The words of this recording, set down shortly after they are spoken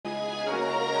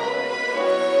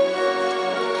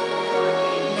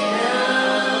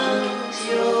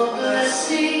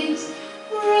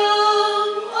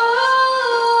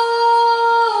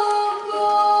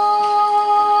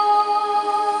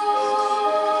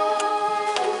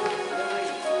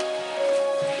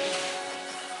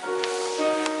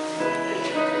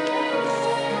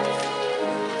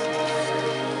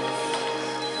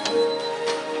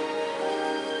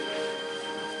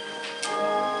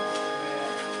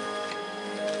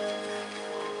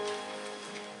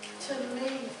To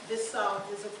me, this song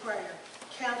is a prayer.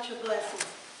 Count your blessings.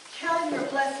 Counting your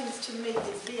blessings to me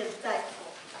is being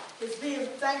thankful. Is being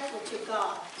thankful to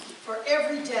God for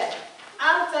every day.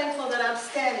 I'm thankful that I'm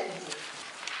standing here.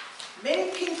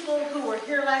 Many people who were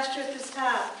here last year at this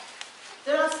time,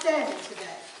 they're not standing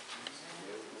today.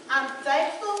 I'm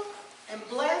thankful and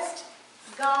blessed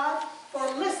God for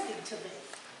listening to me.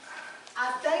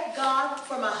 I thank God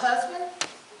for my husband.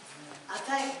 I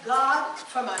thank God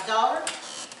for my daughter.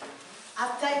 I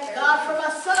thank God for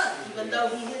my son, even though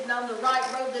he's hitting on the right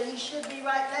road that he should be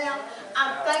right now.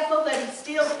 I'm thankful that he's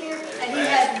still here and he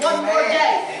has one more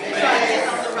day to try to get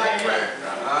on the right road.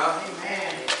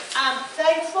 I'm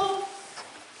thankful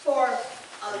for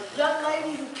a young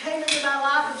lady who came into my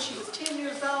life when she was 10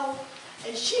 years old,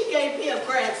 and she gave me a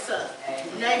grandson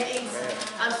named Easy.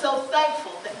 I'm so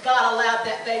thankful that God allowed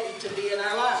that baby to be in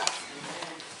our lives.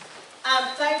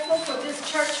 I'm thankful for this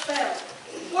church family.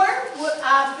 Where would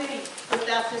I be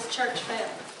without this church family?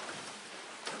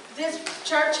 This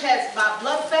church has my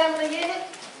blood family in it,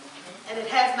 and it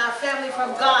has my family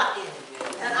from God in it.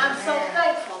 And I'm so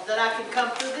thankful that I can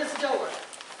come through this door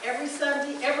every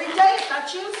Sunday, every day if I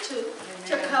choose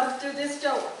to come through this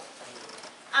door.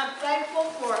 I'm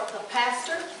thankful for the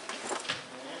pastor.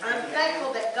 I'm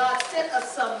thankful that God sent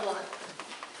us someone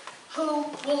who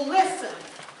will listen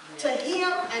to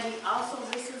him, and he also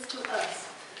listens to us.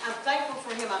 I'm thankful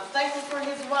for him. I'm thankful for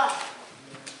his wife.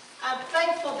 I'm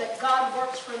thankful that God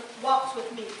walks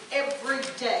with me every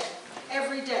day.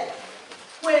 Every day.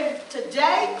 When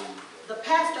today the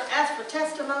pastor asked for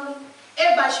testimony,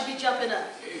 everybody should be jumping up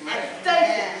and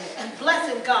thanking and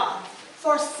blessing God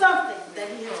for something that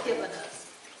he has given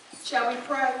us. Shall we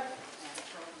pray?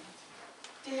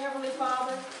 Dear Heavenly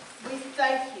Father, we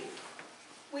thank you.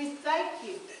 We thank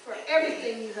you for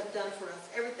everything you have done for us,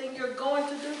 everything you're going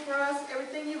to do for us,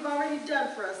 everything you've already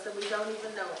done for us that we don't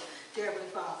even know it, dear Heavenly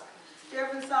Father. Dear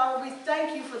Heavenly Father, we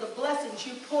thank you for the blessings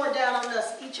you pour down on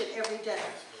us each and every day.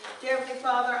 Dear Heavenly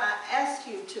Father, I ask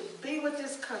you to be with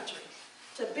this country,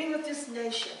 to be with this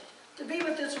nation, to be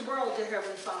with this world, dear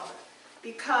Heavenly Father,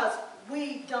 because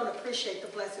we don't appreciate the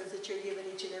blessings that you're giving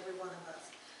each and every one of us.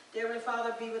 Dear Heavenly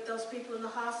Father, be with those people in the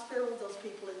hospital, those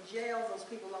people in jail, those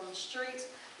people on the streets.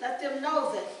 Let them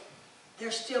know that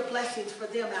there's still blessings for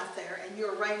them out there, and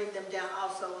you're raining them down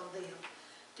also on them.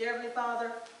 Dear Heavenly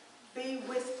Father, be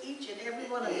with each and every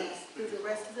one of us through the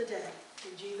rest of the day.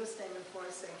 In Jesus' name and for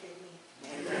his sake,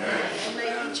 amen. Amen. And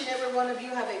may each and every one of you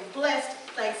have a blessed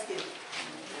Thanksgiving.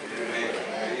 Amen.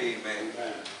 Amen.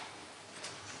 Amen.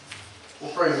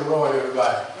 Well, praise the Lord,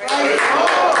 everybody. Praise the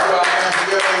Lord.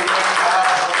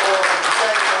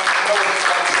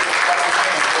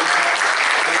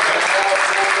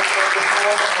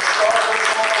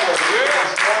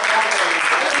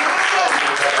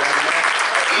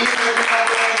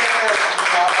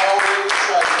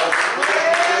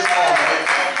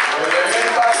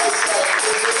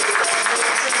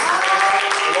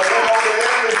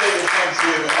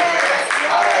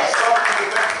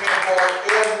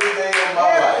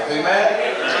 Amen.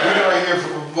 We're going to hear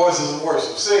from voices of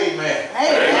worship. Say amen.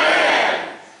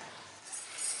 Amen.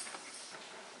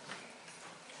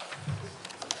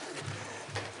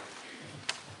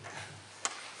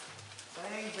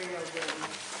 Thank you, baby.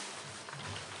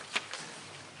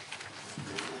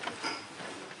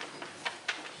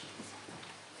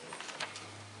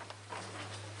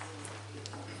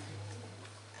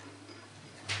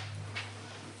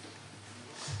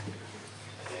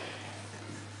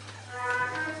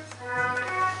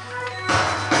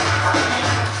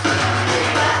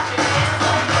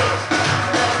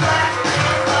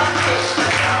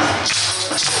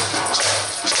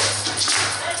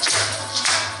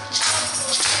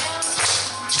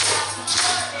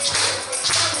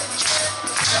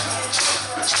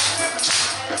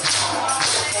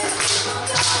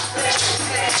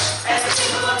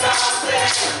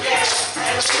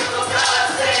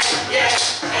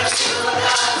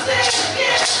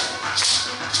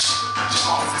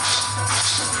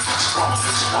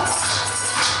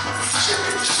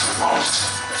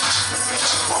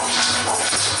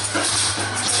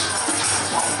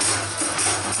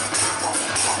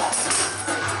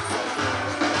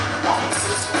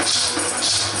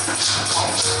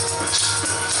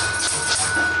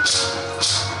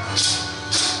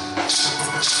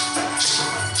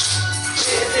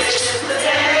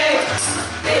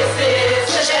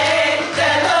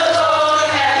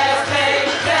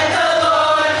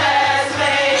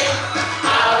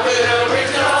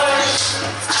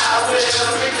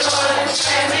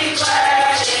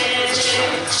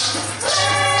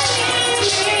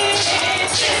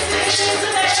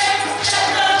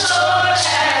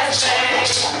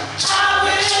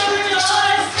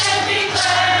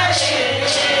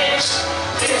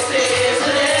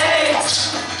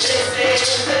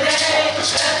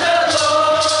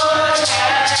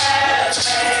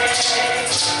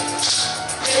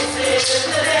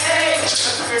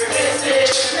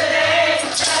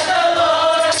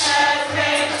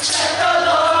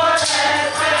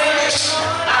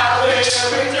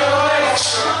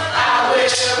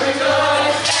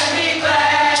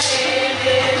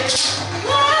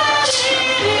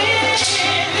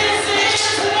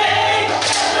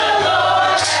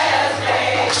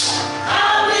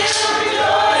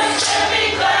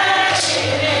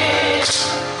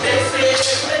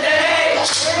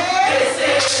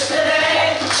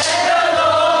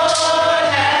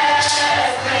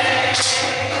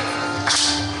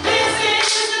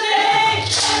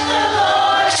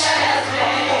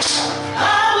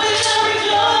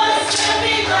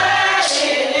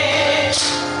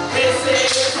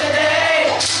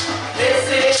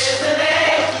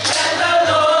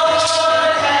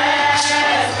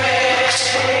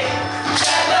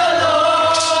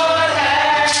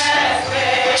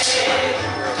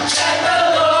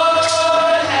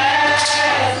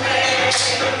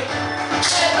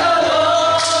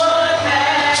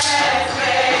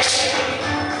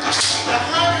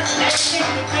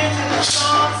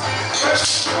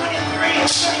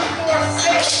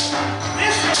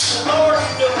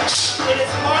 It is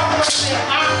marvelous in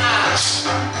our eyes.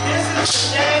 This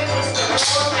is the day which the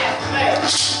Lord hath made.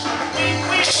 We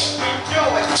will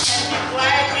rejoice and be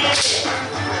glad in it.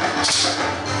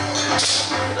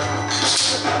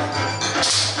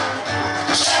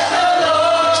 That the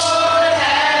Lord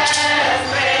has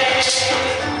made.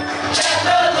 That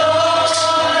the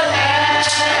Lord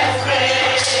has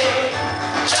made.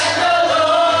 That the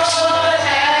Lord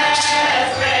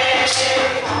has made.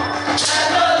 That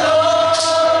the Lord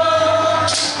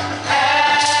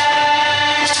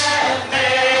has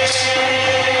made.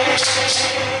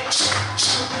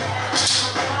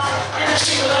 And the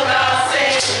people of God say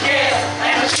yes.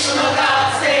 And the people of God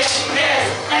say yes.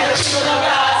 And the people of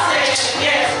God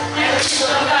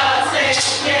say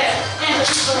yes. And the people of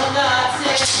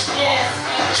God say yes. And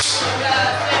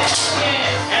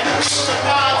the people of God say yes. And the people of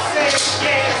God say yes.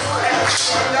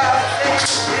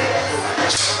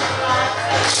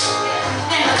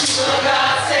 And the people of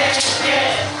God say yes.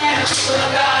 And the people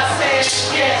of God say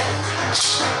yes.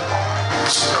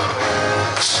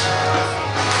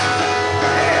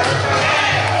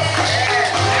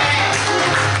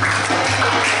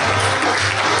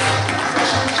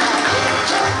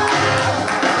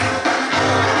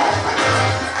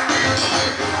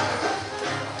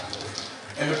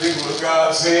 And the people of God say yes. And the people of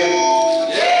God said,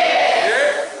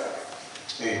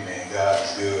 amen. God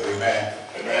is good. Amen.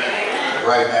 Amen.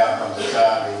 Right now comes the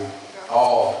time that we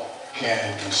all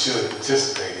can and should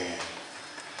participate in.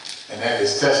 And that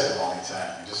is testimony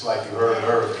time. Just like you heard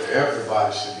earlier,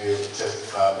 everybody should be able to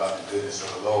testify about the goodness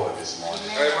of the Lord this morning.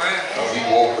 Amen. Because he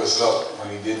woke us up when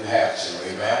he didn't have to.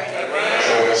 Amen. Amen.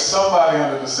 So if somebody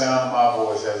under the sound of my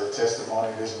voice has a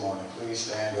testimony this morning, please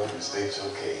stand up and state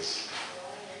your case.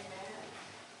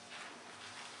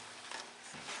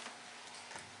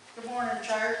 Good morning,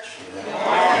 church.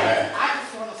 Amen. I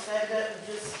just want to stand up and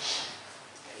just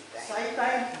say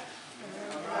thank you.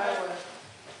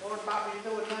 Lord brought me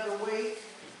through another week.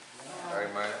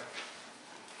 Amen.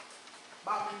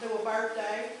 Brought me through a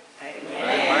birthday.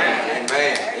 Amen.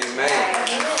 Amen. Amen.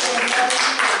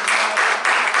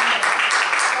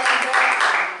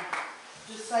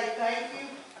 Just say thank you. I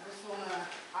just want to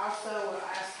also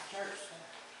ask the church to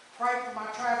pray for my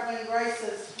traveling grace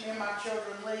as me and my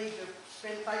children leave to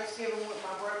spend Thanksgiving with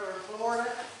my brother in Florida.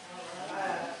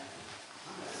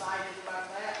 I'm excited about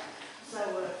that. So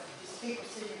just keep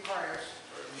us in your prayers.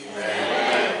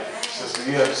 Amen. Sister,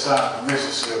 you have to sign a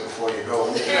permission slip before you go.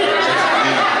 Amen.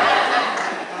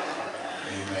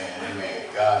 Amen.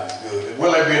 God is good.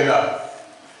 Will there be another?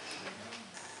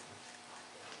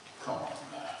 Come on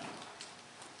now.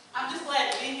 I'm just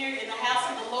glad to be here in the house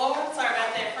of the Lord. Sorry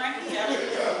about that, Frankie.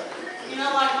 You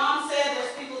know, like Mom said,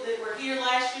 there's people that were here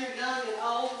last year, young and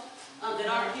old, that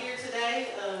aren't here today.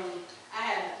 I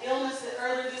had an illness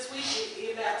earlier this week.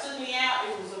 It about took me out.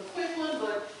 It was a quick one,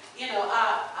 but you know,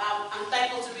 I'm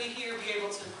thankful to be here, be able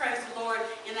to praise the Lord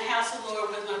in the house of the Lord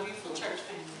with my beautiful church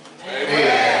family.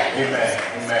 Amen. Amen.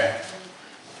 Amen.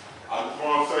 I just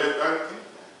want to say thank you,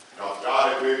 because God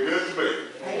has been good to me.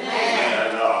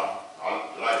 Amen. And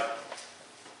like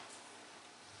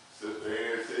Sister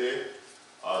Ann said,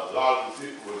 a lot of the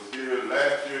people was here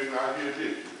last year and not here this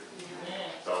year.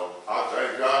 So I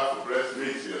thank God for blessing me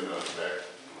to another day.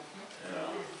 And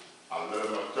I love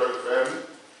my church family,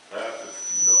 Pastor,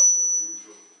 you know, I love you,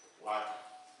 your wife,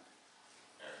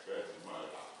 and Pastor Mother.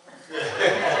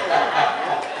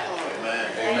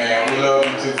 Amen. We love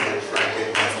you too, Brother Frank.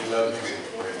 Amen. We love you too.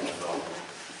 Praise the Lord.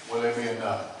 Will there be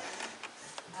another?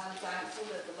 I'm thankful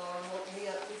that the Lord woke me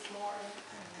up this morning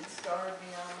and started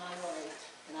me on my way,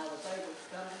 and I was able to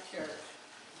come to church.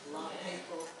 A lot of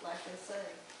people, like they say,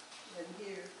 wasn't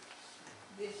here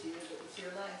this year, but was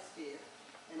here last year,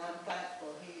 and I'm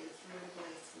thankful He has really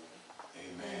blessed me.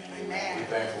 Amen. Amen. We're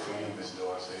thankful for you, Miss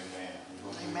Doris. Amen. We're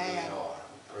going to give you the Lord.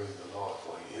 We praise the Lord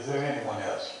for you. Is there anyone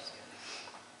else?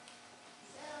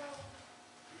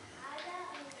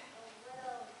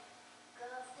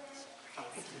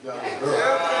 You got a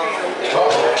girl.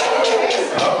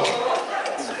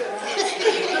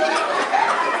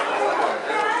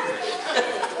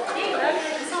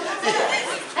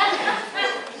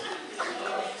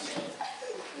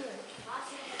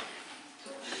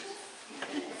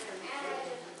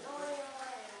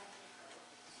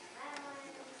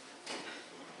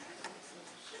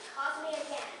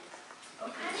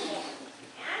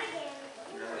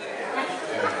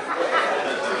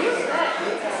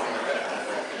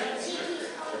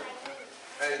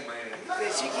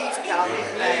 She keeps calling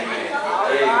his name. Amen. All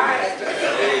Amen. right.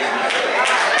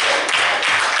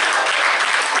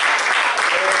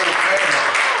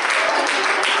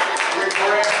 We're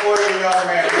praying for you, young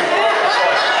man.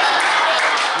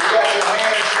 You got your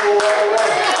hands full.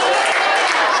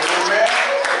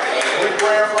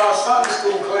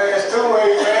 That's two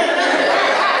amen.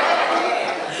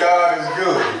 God is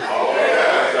good.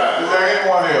 Is there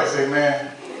anyone else?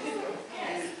 Amen.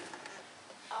 Yes.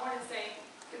 I wanted to say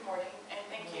good morning and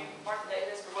thank you, Martha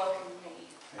Davis, for welcoming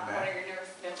me. I'm one of your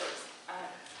newest members.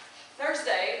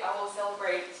 Thursday, I will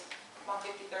celebrate my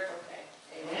 53rd birthday.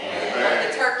 Amen.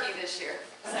 The turkey this year.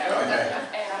 So,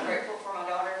 and I'm grateful for my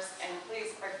daughters, and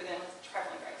please pray for them as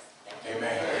traveling grace. Thank you.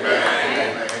 Amen.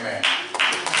 Amen. Amen.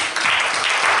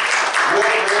 Well,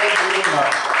 very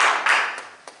much.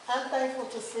 I'm thankful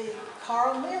to see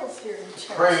Carl Mills here in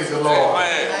church. Praise the Lord.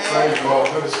 Amen. Praise the Lord.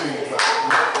 Good to see you. Good to see you.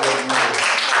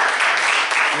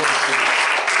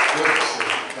 Good to see you.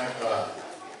 Thank God.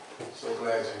 So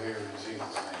glad you're here in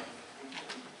Jesus' name.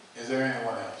 Is there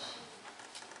anyone else?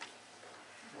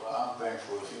 Well, I'm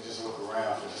thankful. If you just look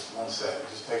around for just 1 second,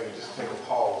 just take a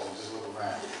pause and just look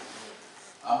around.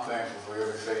 I'm thankful for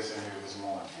every face in here this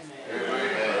morning.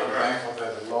 Amen. I'm thankful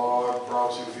that the Lord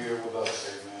brought you here with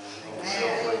us. Amen. We're going to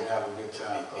celebrate and have a good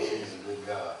time because He's a good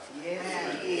God.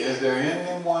 Is there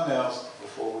anyone else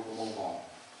before we move on?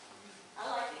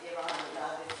 I'd like to give honor to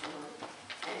God this morning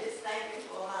and just thank Him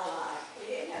for my life.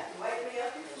 He didn't have to wake me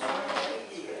up this morning, but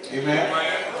He did. Amen.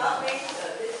 He brought me to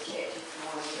this church this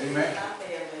morning. Amen. My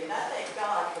family, and I thank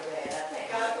God for that. I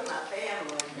thank God for my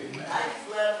family. Amen. I just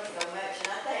love Him so much, and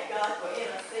I thank God for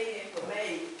interceding for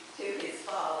me to His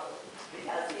Father,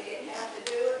 because He didn't have to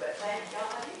do it, but thank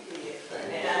God He did.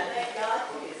 And I thank God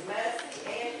for His mercy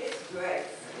and His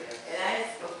grace. And I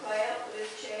ask for prayer for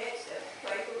this church, to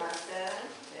pray for my son,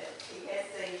 that he has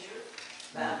seizures.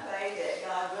 But I pray that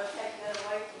God will take that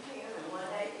away from him, and one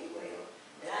day He will.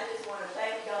 And I just want to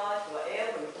thank God for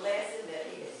every blessing that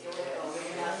He has stored on me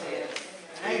and my family.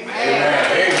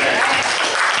 Amen. Amen.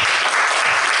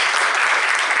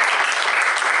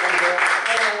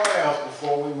 Anyone else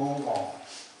before we move on?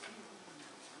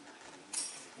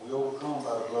 We overcome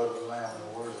by the blood of the Lamb and the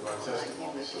words of our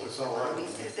testimony, so it's all right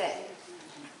with me.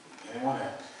 Anyone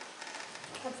else?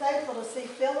 I'm thankful to see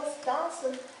Phyllis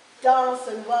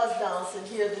Donaldson was Donaldson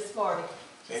here this morning.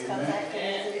 Just come Amen. back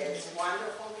and visit. It's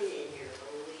wonderful being here,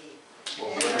 believe.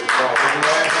 Well, praise God. We're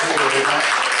glad to hear it. Amen.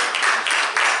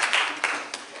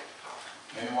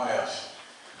 Anyone else?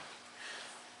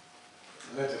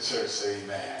 Let the church say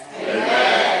amen.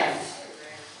 Amen.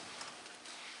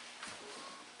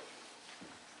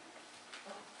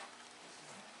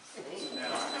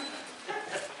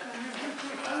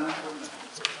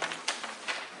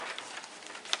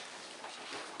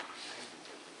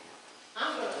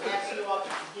 I'm going to ask you all to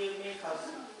forgive me because,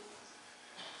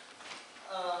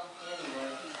 anyway,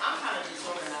 I'm kind of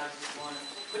disorganized this morning.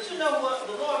 But you know what?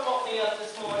 The Lord woke me up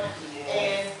this morning,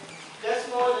 and that's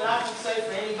more than I can say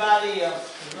for anybody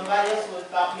else. Nobody else would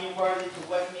have thought me worthy to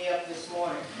wake me up this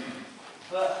morning.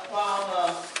 But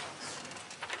while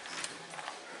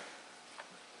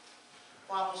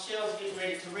Michelle's getting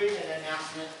ready to read an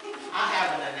announcement, I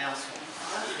have an announcement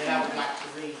that I would like to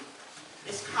read.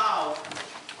 It's called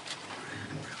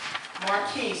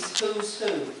Marquise Who's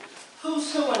Who.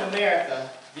 Who's Who in America,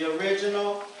 the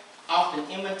original, often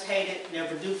imitated,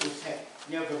 never duplicated.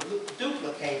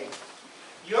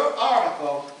 Your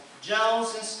article,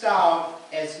 Jones installed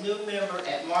as new member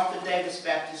at Martha Davis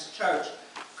Baptist Church,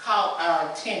 caught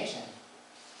our attention.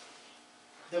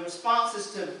 The response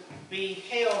is to be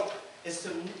held, is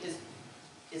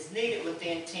needed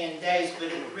within 10 days,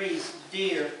 but it reads,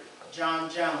 Dear John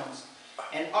Jones,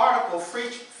 an article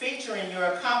featuring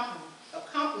your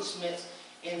accomplishments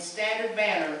in standard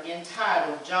banner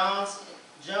entitled Jones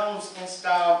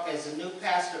installed as a new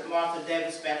pastor at Martha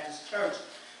Davis Baptist Church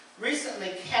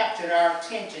recently captured our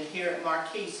attention here at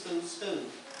Marquise Who's Who.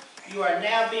 You are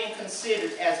now being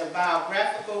considered as a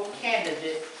biographical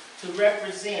candidate to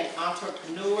represent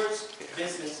entrepreneurs,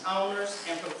 business owners,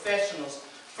 and professionals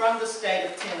from the state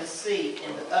of Tennessee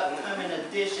in the upcoming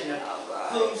edition of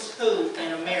Who's Who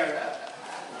in America.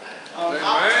 On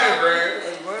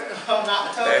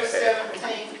October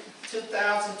 17,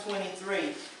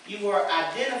 2023, you were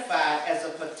identified as a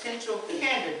potential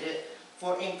candidate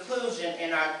for inclusion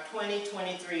in our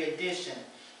 2023 edition.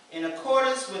 In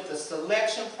accordance with the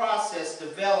selection process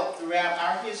developed throughout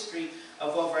our history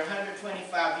of over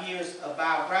 125 years of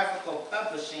biographical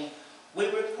publishing, we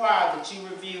require that you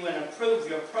review and approve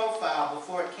your profile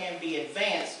before it can be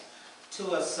advanced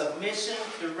to a submission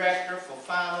director for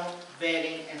final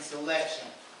vetting and selection.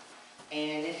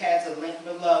 And it has a link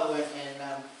below,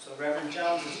 and so Reverend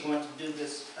Jones is going to do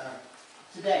this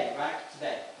today, right?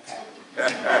 Today.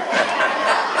 Okay.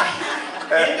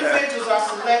 Individuals are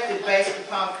selected based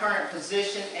upon current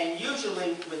position and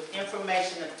usually with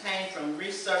information obtained from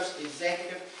research,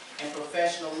 executive, and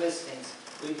professional listings.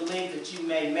 We believe that you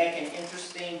may make an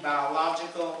interesting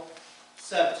biological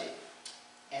subject,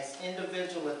 as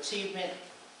individual achievement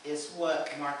is what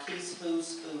Marquise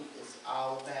Who's Who is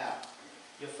all about.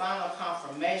 Upon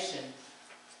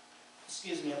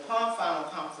final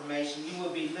confirmation, you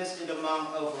will be listed among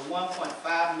over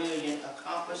 1.5 million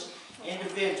accomplished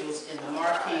individuals in the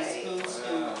Marquise Who's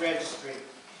Who registry.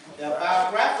 The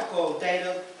biographical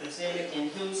data presented in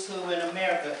Who's Who in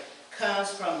America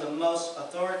comes from the most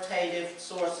authoritative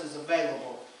sources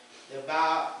available, the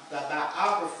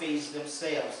biographies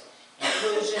themselves.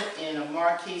 Inclusion in a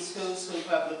Marquise Who's Who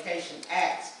publication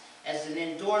acts as an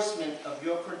endorsement of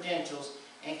your credentials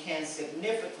and can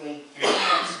significantly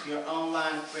enhance your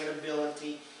online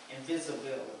credibility and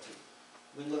visibility.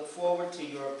 We look forward to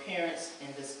your appearance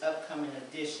in this upcoming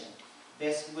edition.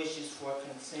 Best wishes for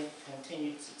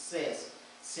continued success.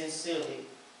 Sincerely,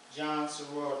 John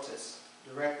Sororitas,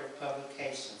 Director of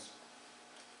Publications.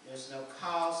 There's no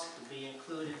cost to be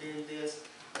included in this,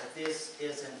 but this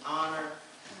is an honor,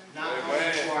 not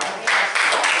only for our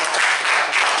customers.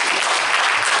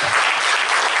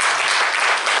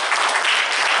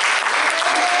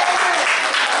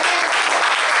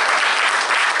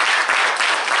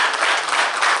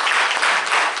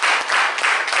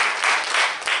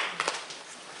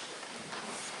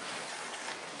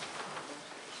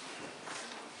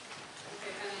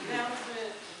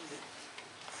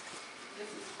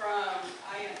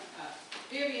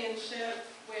 Vivian Ship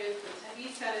with the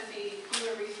East Tennessee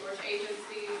Human Resource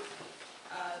Agency.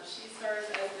 She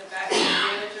serves as the vaccine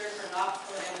manager for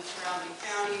Knoxville and the surrounding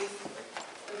counties.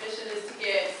 The mission is to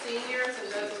get seniors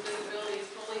and those with disabilities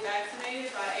fully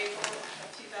vaccinated by April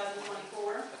of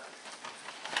 2024.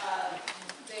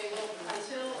 They will,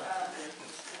 until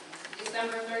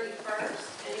December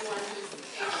 31st, anyone who's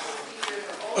age 60 years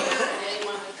or older and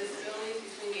anyone with disabilities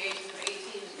between the ages of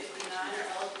 18 and 59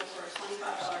 are eligible for a $25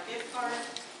 gift card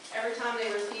every time they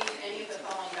receive any of the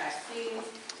following vaccines,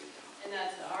 and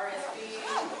that's the RSV,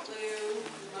 flu,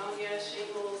 pneumonia,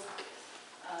 shingles,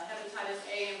 hepatitis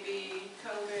A and B,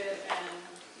 COVID, and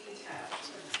DTaP.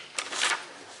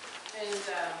 And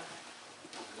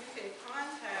you can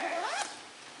contact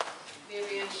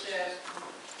Vivian Ship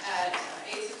at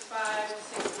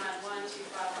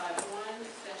 865-691-2551,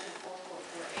 extension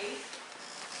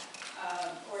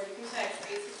 4448. Or you can text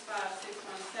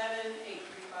 865-617-8353.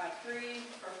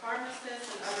 For pharmacists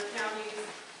in other counties, you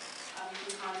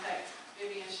can contact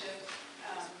Vivian Ship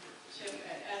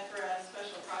at ETHRA,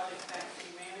 Special Project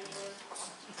Vaccine Manager.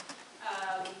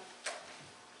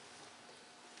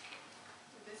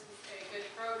 This is a good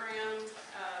program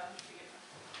to get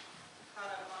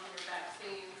caught up on your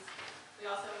vaccines. We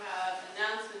also have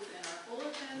announcements in our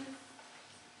bulletins.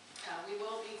 We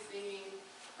will be singing,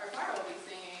 our choir will be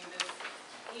singing this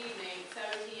evening, 7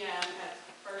 p.m. at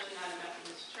First United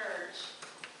Methodist Church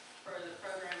for the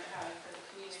program they're having for the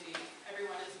community.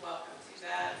 Everyone is welcome to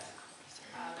that.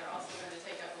 They're also going to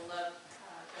take up a love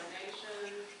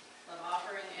donation, love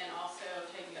offering, and also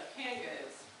taking up canned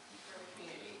goods for the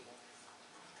community.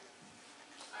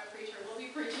 Our preacher will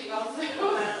be preaching also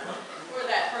for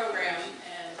that program.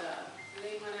 And does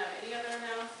anyone have any other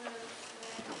announcements?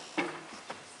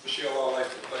 Michelle, I'd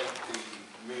like to thank the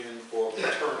men for the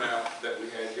turnout that we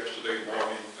had yesterday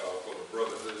morning for the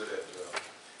brotherhood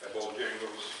at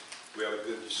Bojangles. We had a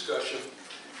good discussion.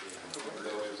 It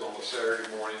was on a Saturday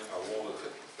morning. I want to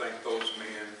thank those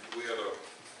men. We had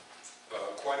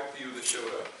quite a few that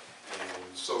showed up,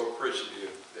 and so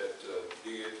appreciative that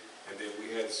did. And then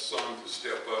we had some to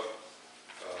step up.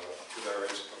 There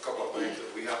is a couple of things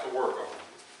that we have to work on.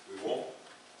 We won't,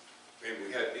 and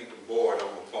we had Deacon Boyd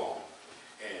on the phone,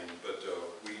 but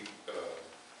we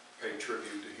pay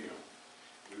tribute to him.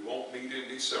 We won't meet in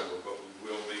December, but we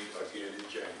will meet again in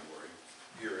January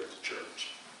here at the church.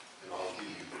 And I'll give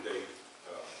you the date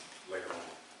later on.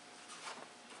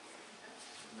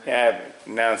 I have an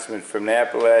announcement from the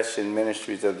Appalachian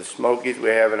Ministries of the Smokies.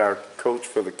 We're having our coach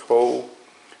for the cold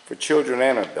for children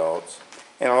and adults.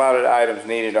 And a lot of the items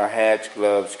needed are hats,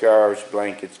 gloves, scarves,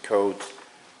 blankets, coats,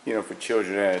 for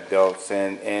children and adults.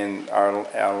 And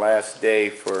our last day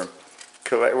for,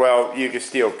 well, you can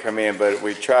still come in, but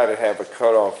we try to have a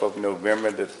cutoff of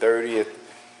November the 30th.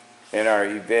 And our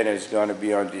event is going to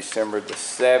be on December the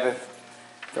 7th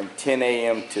from 10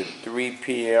 a.m. to 3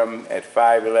 p.m. at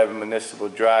 511 Municipal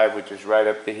Drive, which is right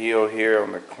up the hill here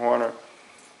on the corner.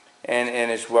 And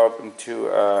it's welcome to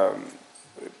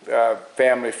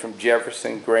families from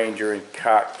Jefferson, Granger, and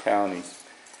Cocke counties.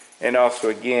 And also,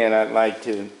 again, I'd like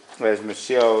to, as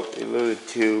Michelle alluded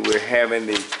to, we're having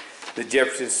the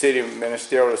Jefferson City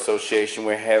Ministerial Association,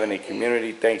 we're having a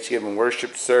community Thanksgiving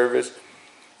worship service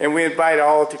And we invite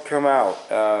all to come out.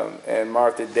 And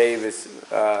Martha Davis,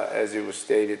 as it was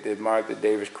stated, the Martha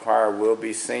Davis Choir will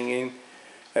be singing,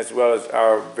 as well as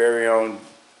our very own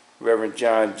Reverend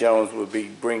John Jones will be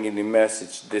bringing the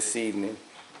message this evening.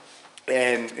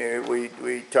 And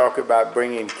we talk about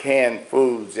bringing canned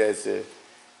foods as a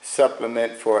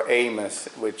supplement for AMOS,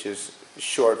 which is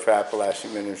short for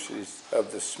Appalachian Ministries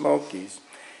of the Smokies.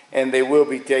 And they will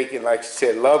be taking, like I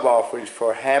said, love offerings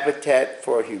for Habitat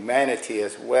for Humanity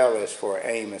as well as for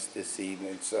AMOS this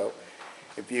evening. So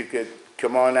if you could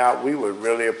come on out, we would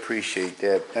really appreciate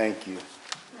that. Thank you.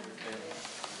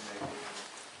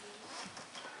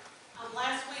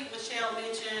 Last week, Michelle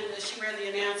mentioned, she read the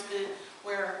announcement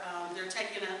where they're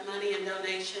taking up money and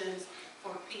donations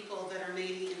for people that are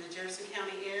needy in the Jefferson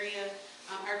County area.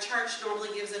 Our church normally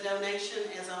gives a donation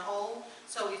as a whole,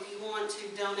 so if you want to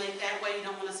donate that way, you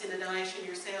don't want to send a donation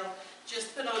yourself,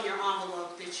 just put on your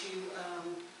envelope that you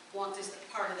want this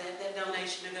part of that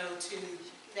donation to go to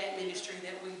that ministry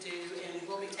that we do, and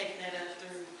we'll be taking that up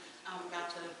through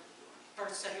about the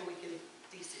first, second week in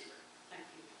December. Thank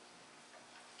you.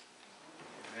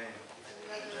 Amen.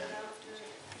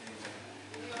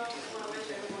 We always want to wish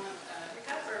everyone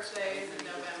happy birthdays in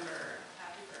November.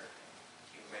 Happy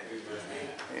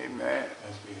birthday. Amen.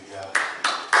 Thanks be to God.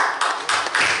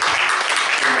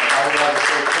 I would like to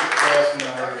say quick question.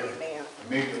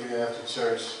 Immediately after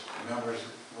church, members,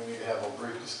 we need to have a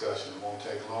brief discussion. It won't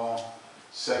take long.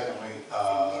 Secondly,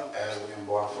 as we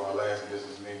embark for our last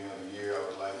business meeting of the year, I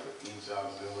would like for each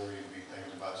auxiliary to be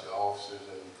thinking about your officers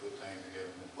as we put things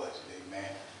together in the budget.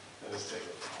 Amen. Let us take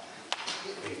it.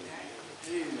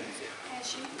 Amen.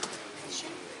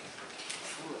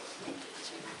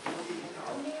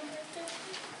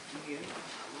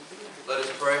 Let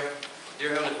us pray.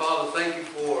 Dear Heavenly Father, thank you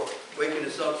for waking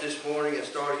us up this morning and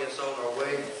starting us on our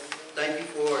way. Thank you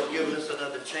for giving us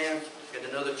another chance and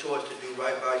another choice to do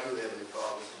right by you, Heavenly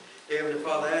Father. Dear Heavenly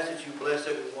Father, I ask that you bless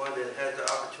everyone that has the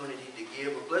opportunity to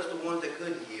give, but bless the ones that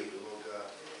couldn't give, dear Lord God.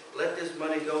 Let this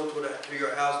money go to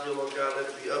your house, dear Lord God. Let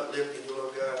it be uplifting, dear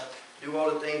Lord God. Do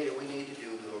all the things that we need to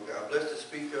do, dear Lord God. Bless the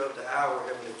speaker of the hour,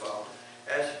 Heavenly Father.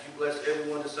 Ask that you bless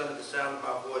everyone that's under the sound of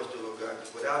my voice, dear Lord God.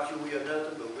 Without you, we are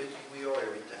nothing, but with you, we are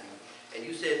everything. And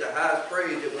you said the highest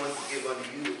praise that one can give unto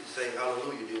you is to say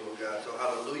hallelujah, dear Lord God. So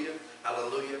hallelujah,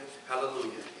 hallelujah,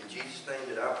 hallelujah. In Jesus'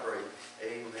 name that I pray.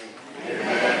 Amen.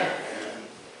 Amen.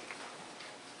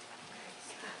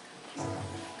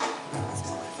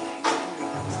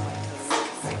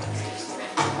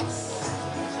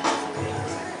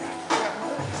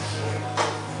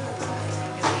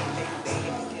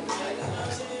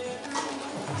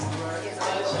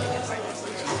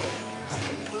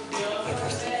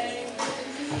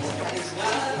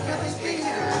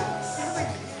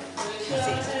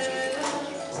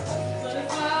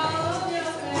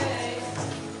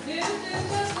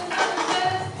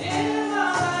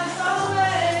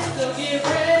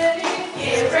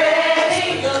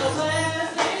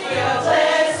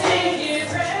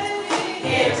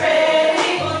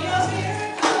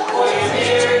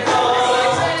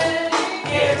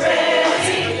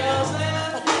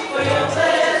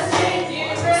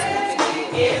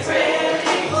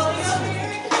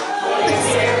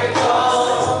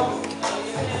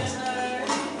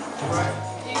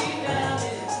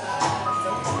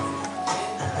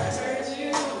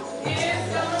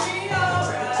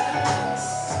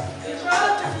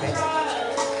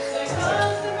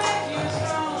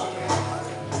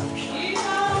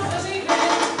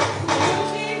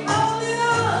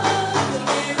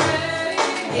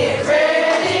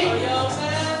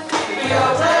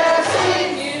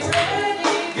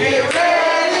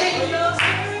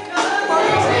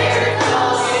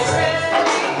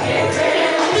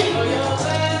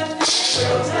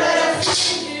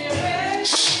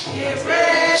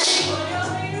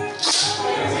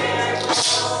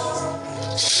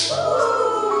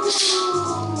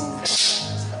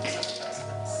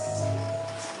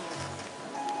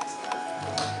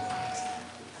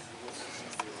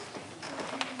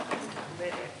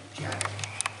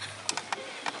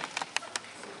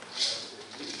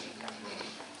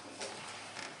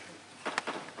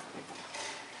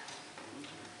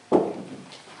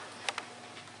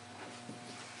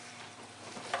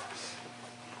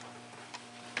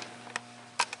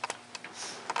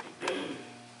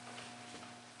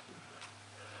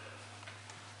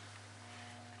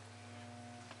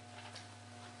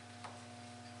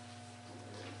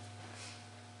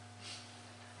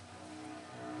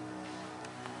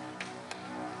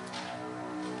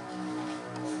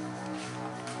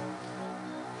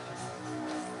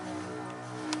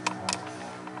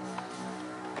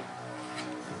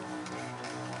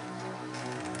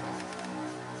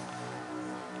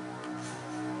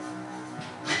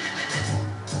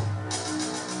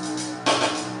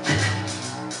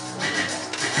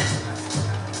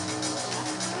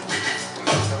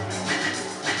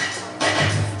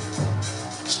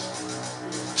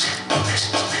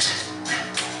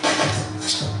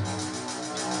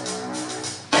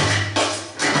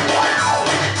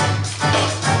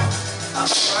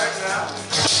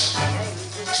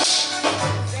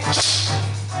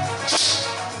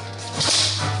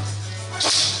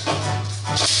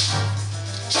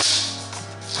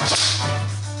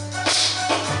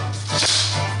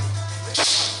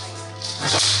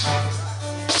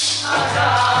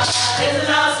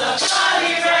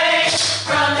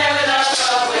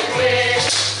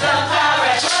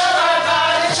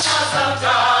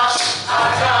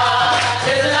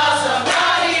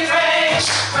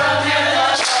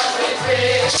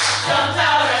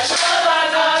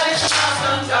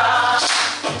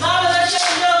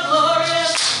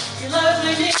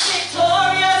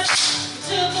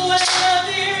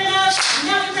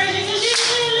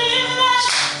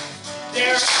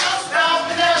 There's no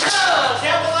stopping us,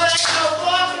 devil ain't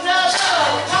no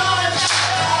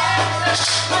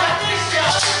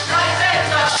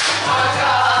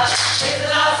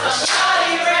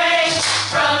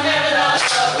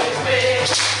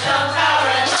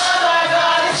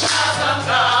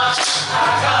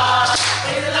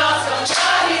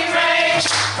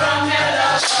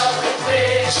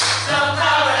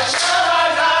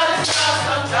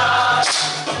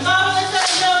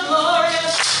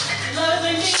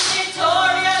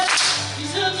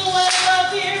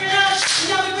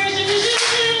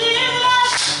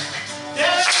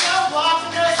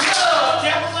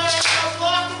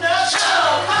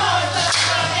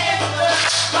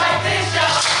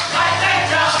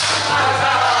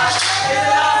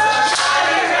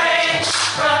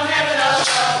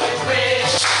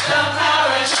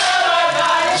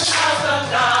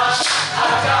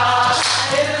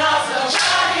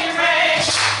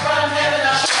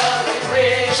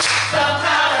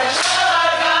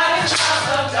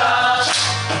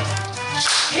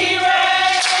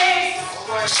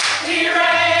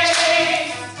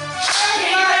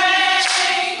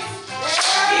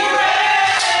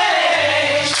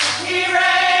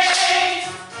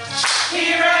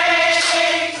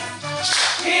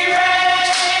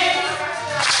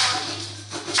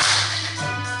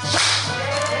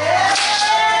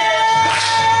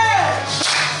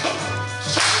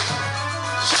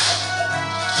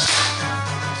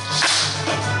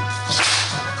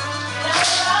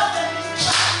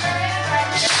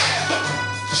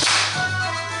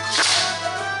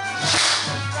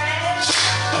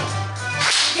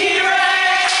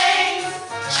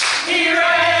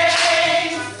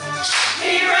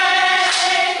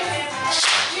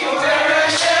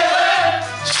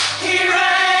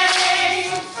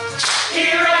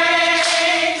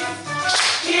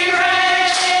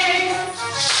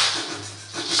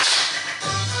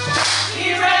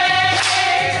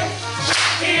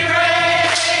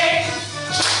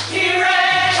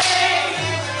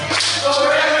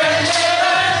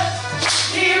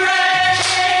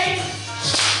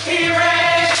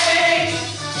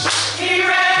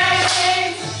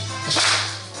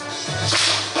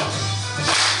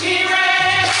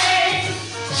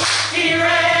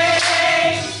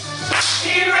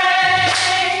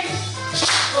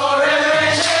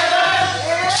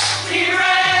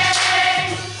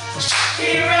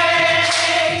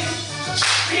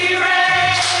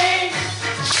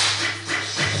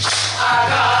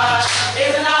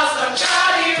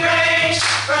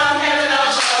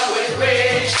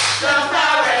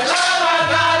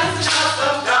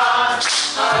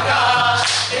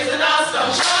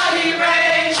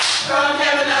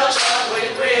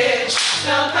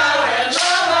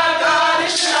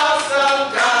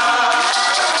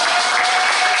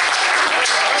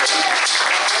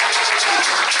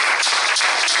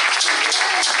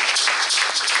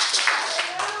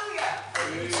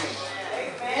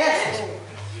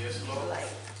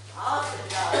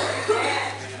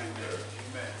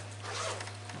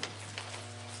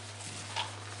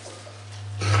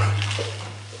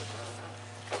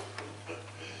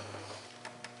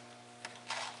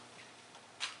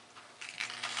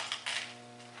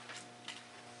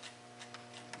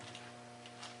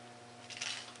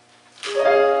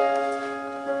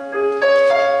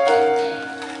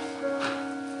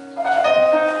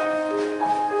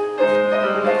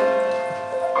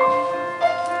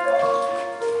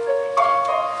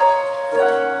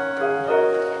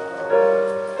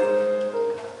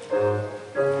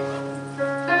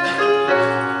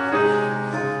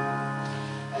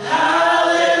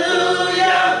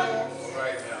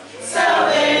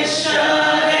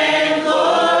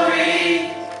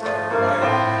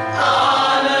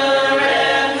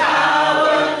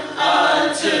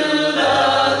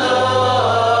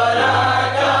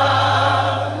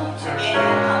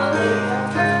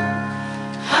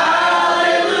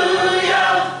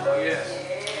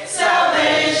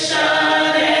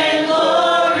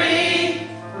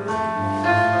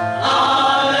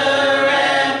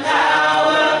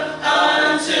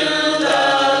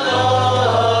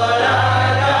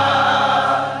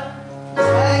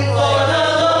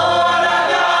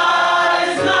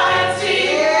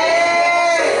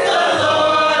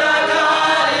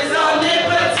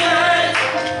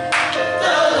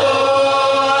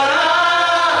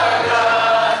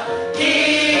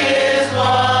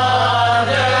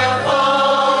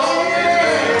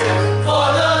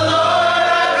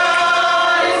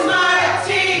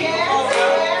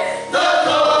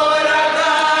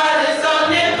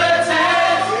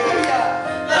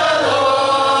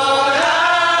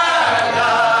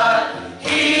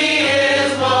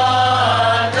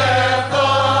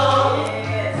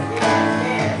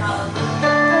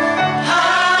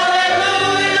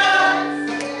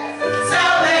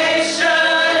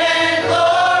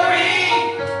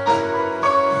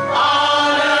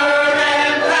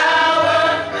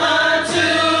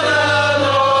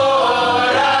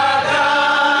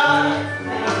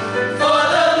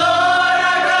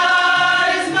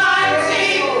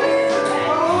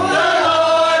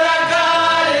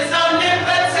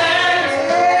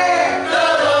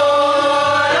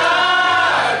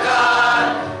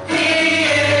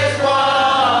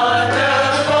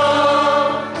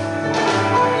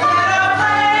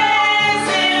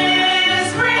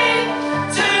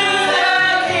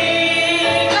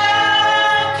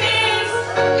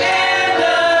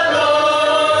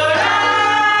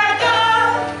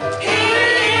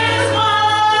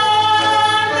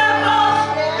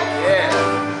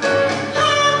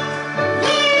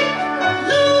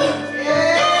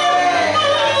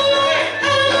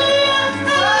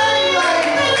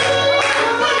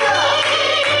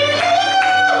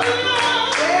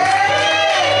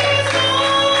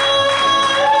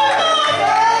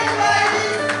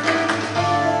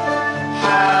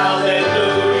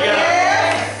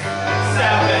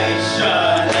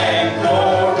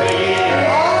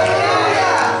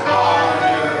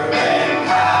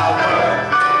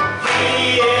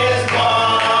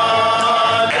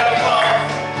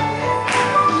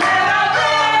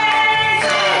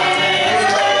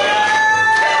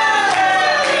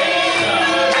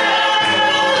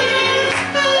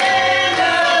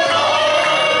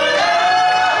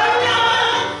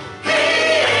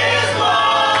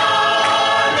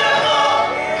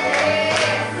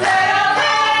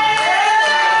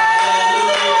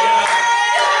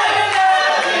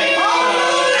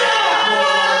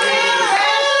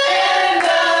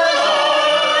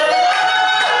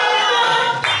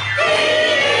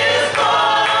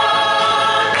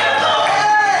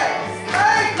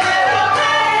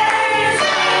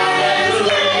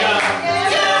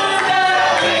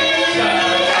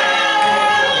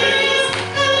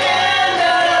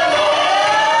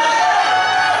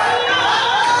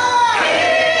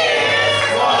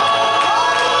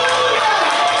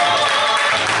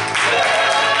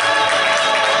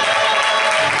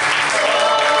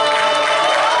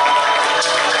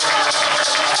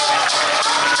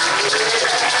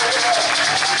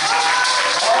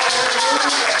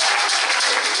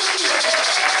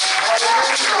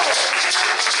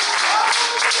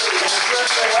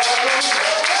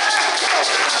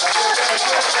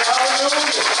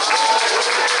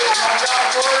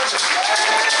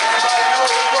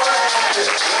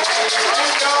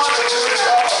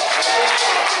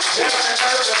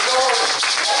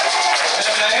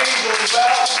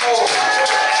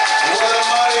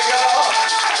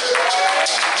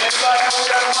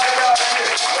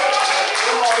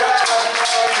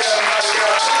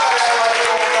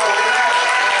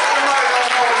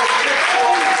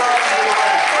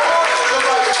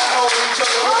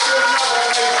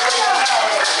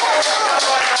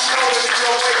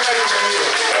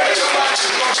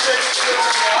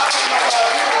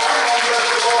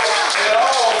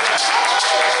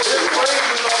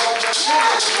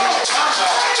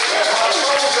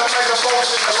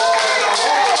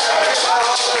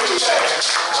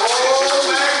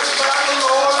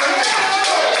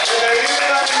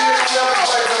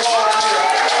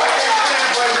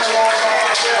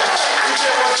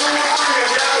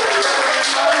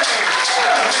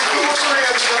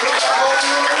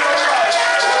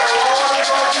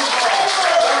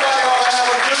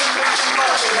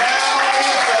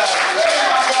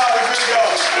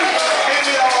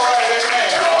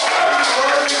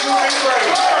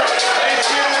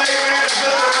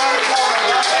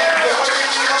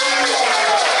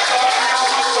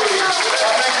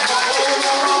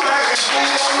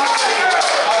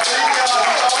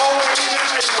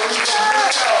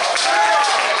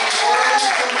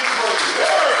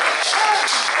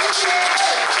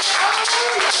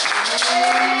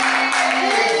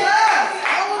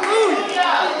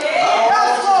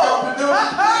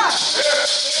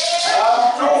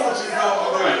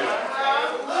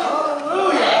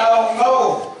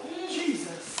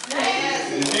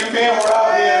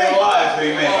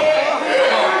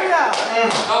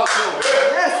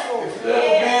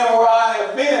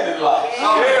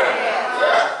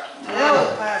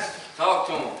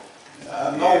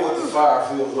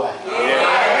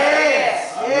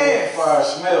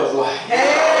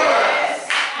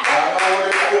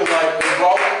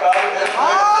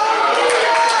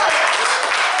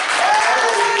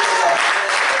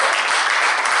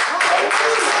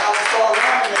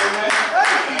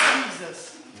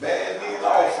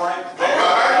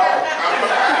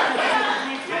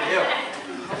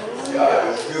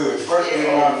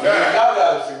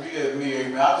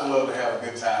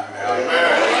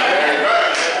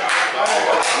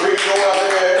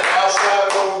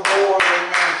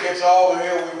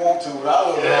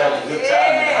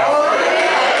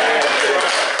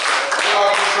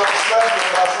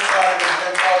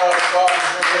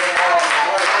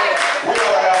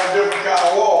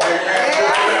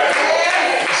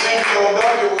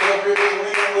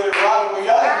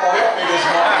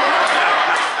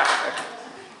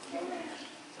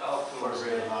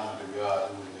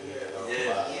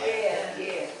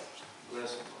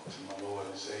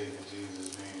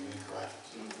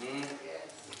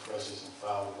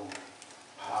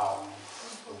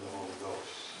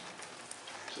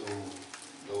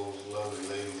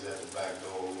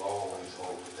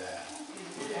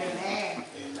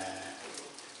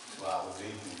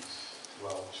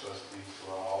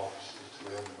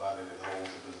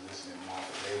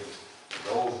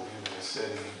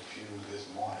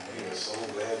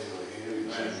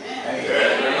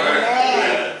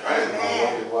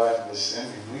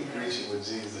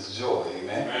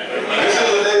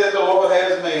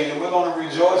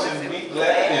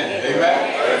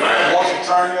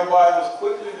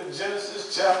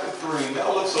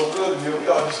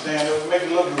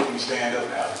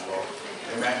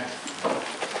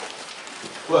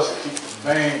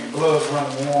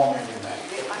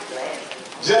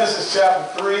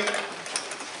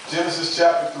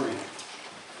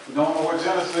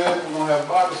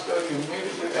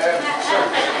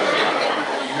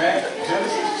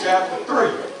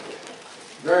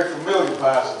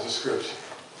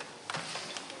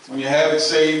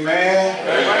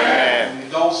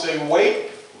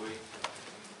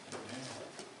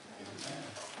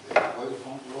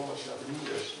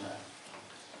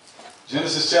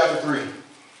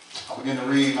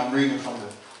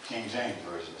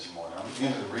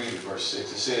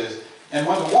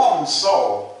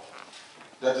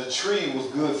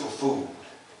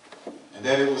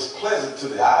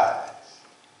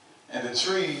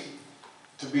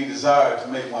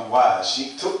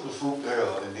She took the fruit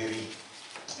thereof and did eat,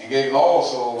 and gave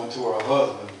also unto her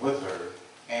husband with her,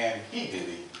 and he did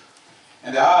eat.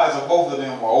 And the eyes of both of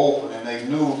them were open, and they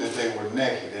knew that they were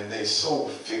naked, and they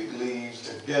sewed fig leaves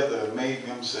together and made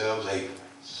themselves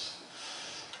aprons.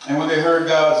 And when they heard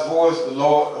God's voice,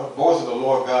 voice of the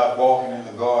Lord God walking in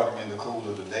the garden in the cool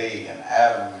of the day, and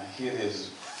Adam hid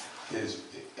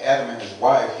Adam and his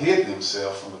wife hid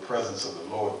themselves from the presence of the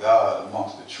Lord God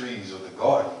amongst the trees of the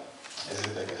garden, as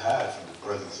if they could hide from the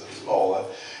presence of the Lord.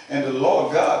 And the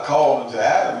Lord God called unto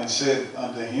Adam and said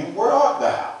unto him, Where art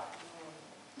thou?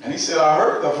 And he said, I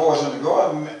heard thy voice in the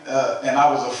garden, and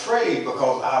I was afraid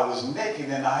because I was naked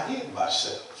and I hid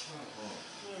myself.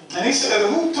 And he said,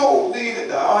 Who told thee that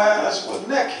thou wast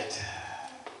naked?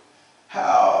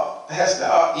 How hast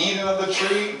thou eaten of the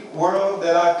tree whereof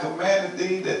that I commanded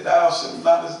thee that thou shouldst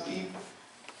not eat?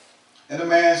 And the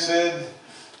man said,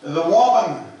 The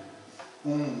woman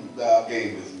whom thou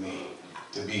gavest me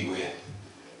to be with,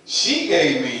 she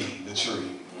gave me the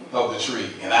tree of the tree,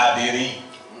 and I did eat.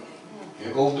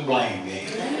 Here goes the blame game.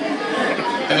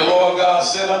 And the Lord God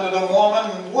said unto the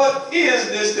woman, What is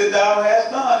this that thou hast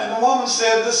done? And the woman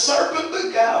said, The serpent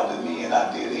beguiled me, and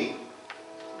I did eat.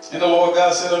 And the Lord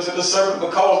God said unto the serpent,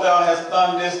 Because thou hast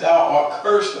done this, thou art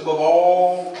cursed above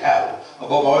all cattle,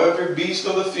 above all every beast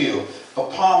of the field.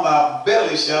 Upon thy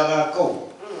belly shalt thou go,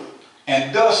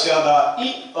 and thus shalt thou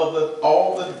eat of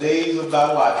all the days of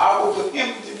thy life. I will put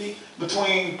enmity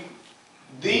between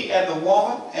thee and the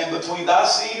woman, and between thy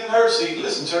seed and her seed.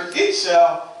 Listen, church, it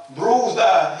shall bruise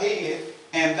thy head,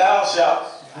 and thou shalt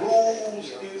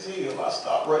bruise his heel. I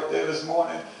stopped right there this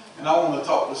morning, and I want to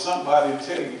talk to somebody and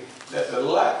tell you that the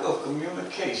lack of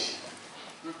communication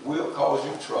will cause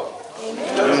you trouble.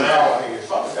 Let us bow our heads.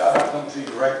 Father God, I come to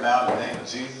you right now in the name of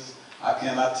Jesus. I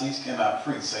cannot teach, cannot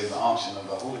preach, save the unction of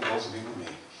the Holy Ghost be with me.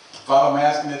 Father, I'm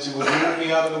asking that you would move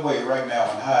me out of the way right now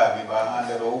and hide me behind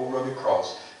that old rugged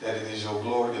cross, that it is your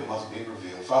glory that must be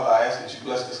revealed. Father, I ask that you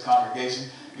bless this congregation,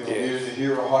 give them ears to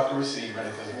hear, a heart to receive, and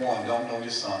if there's one don't know your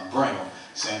son, bring them,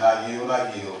 saying, I yield,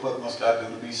 what must I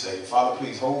do to be saved? Father,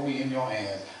 please hold me in your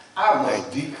hands. I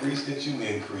must decrease that you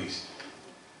increase.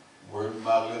 Word of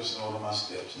my lips and order my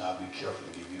steps. Now be careful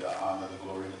to give you the honor, the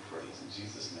glory, and the praise. In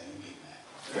Jesus' name,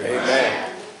 amen.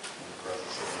 Amen.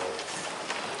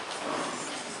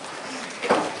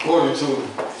 According to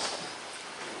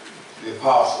the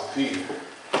Apostle Peter,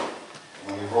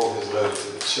 when he wrote his letter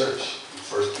to the church in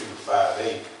 1 Peter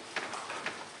 5:8,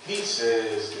 he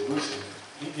says that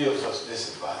he gives us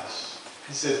this advice.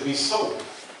 He says, be sober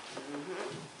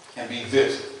and be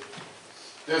vigilant.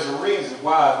 There's a reason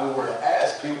why we were to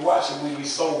ask people, why should we be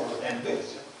sober and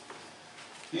vigilant?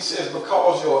 He says,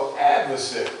 because your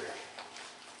adversary,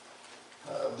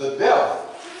 the devil,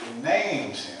 he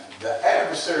names him, the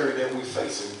adversary that we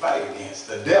face and fight against,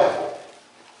 the devil,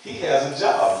 he has a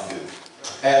job to do.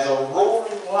 As a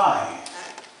roaring lion,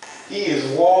 he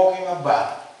is walking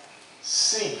about,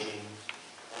 seeking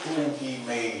whom he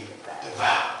may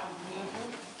devour.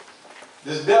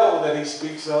 This devil that he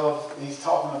speaks of, he's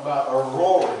talking about a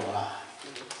roaring lion.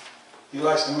 He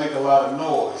likes to make a lot of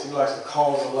noise. He likes to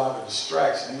cause a lot of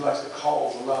distraction. He likes to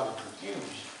cause a lot of confusion.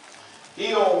 He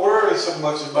don't worry so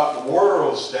much about the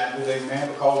world's standard, amen,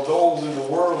 because those in the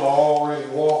world are already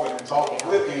walking and talking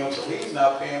with him, so he's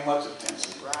not paying much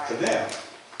attention to them.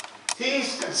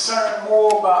 He's concerned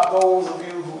more about those of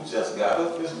you who just got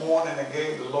up this morning and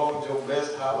gave the Lord your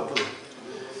best hallelujah.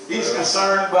 He's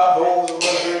concerned about those of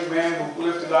us, amen, who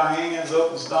lifted our hands up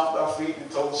and stomped our feet and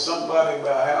told somebody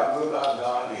about how good our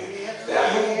God is.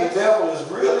 That's who the devil is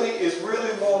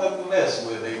really wanting to mess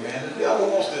with, amen. The devil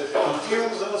wants to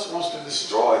confuse us, wants to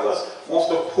destroy us, wants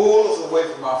to pull us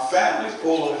away from our families,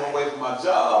 pull us away from our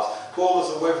jobs, pull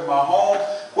us away from our homes.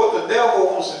 What the devil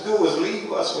wants to do is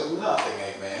leave us with nothing,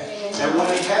 amen. And when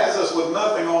he has us with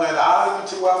nothing on that island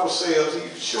to ourselves, he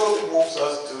surely wants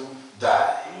us to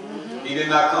die. He did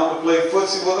not come to play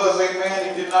footsie with us,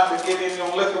 amen. He did not get in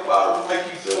your liquor bottle to make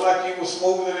you feel like you were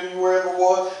smoother than you ever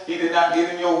was. He did not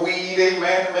get in your weed,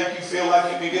 amen, to make you feel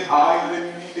like you can get higher than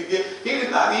you need to get. He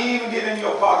did not even get in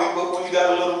your pocketbook when you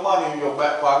got a little money in your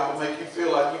back pocket to make you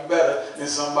feel like you're better than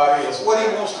somebody else. What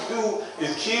he wants to do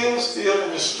is kill, steal,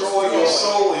 and destroy your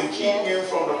soul and keep you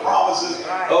from the promises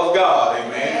of God,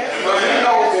 amen. Because he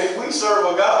knows that we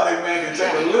serve a God, amen, can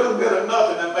take a little bit of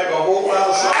nothing and make a whole lot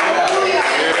of something out of it.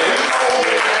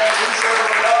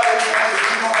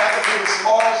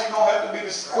 Smartest, you don't have to be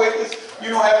the quickest, you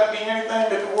don't have to be anything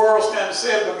that the world stands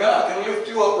said, but God can lift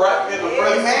you up right in the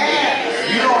presence of Him.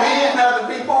 You don't even have to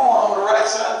be born on the right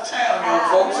side of town, young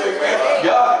folks, amen.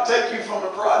 God can take you from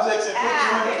the projects and put you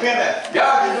in the pen.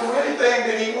 God can do anything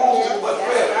that He wants to, but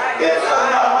it does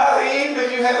not matter even if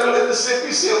you had a little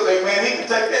sippy sip, amen. He can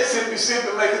take that sippy sip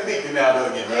and make a deacon out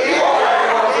of it.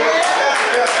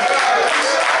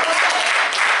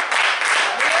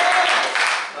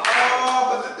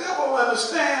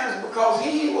 Understands because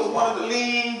he was one of the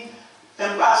lead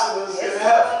ambassadors in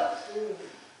heaven.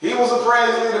 He was a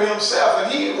praise leader himself,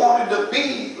 and he wanted to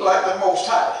be like the Most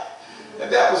High.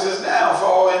 And that was his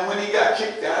downfall. And when he got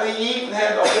kicked out, he even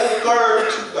had the whole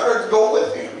third, 2/3 go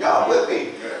with him. Y'all with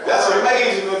me? That's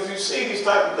amazing if you see these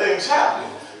type of things happening.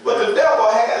 But the devil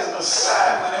has an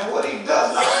assignment, and what he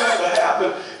does not want to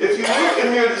happen. If you look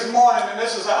in here this morning, and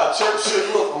this is how a church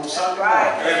should look on Sunday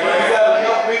morning. You got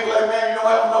enough people like, man, you don't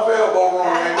have enough elbow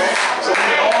room, amen. So when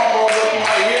your arm goes up, you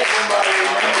might hit somebody,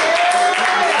 amen.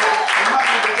 You might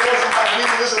need to tell somebody, give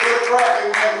me this a little crack,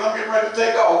 amen, because I'm getting ready to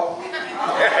take off.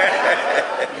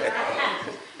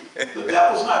 The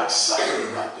devil's not excited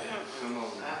about that.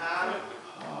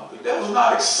 The devil's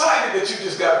not excited that you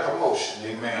just got a promotion,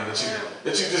 amen,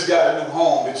 that you just got a new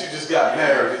home, that you just got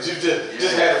married, that you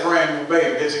just had a brand new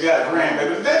baby, that you got a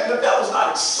grandbaby. The devil's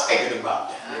not excited about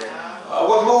that.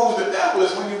 What moves the devil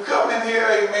is when you come in here,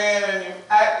 amen, and you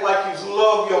act like you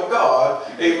love your God,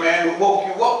 amen, who woke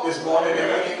you up this morning, and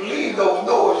when you leave those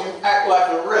doors, you act like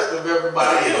the rest of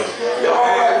everybody else. Y'all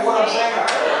all right with what I'm saying?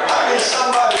 I need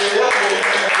somebody to help me,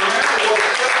 amen, remember what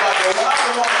it felt like. When I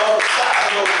was on the other side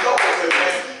of those doors,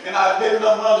 amen, and I didn't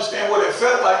understand what it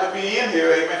felt like to be in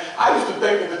here, amen. I used to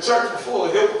think that the church was full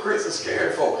of hypocrites and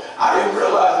scared folk. I didn't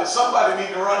realize that somebody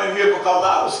needed to run in here because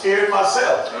I was scared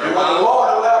myself. And when the Lord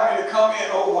allowed me to come in,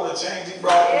 oh, what a change he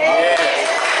brought in my life.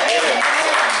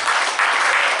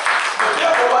 The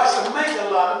devil likes to make a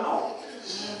lot of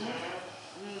noise.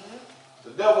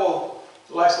 The devil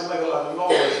likes to make a lot of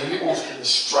noise, and he wants to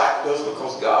distract us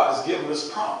because God has given us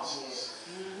promises.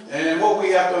 And what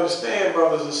we have to understand,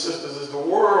 brothers and sisters, is the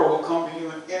world will come to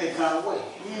you in any kind of way.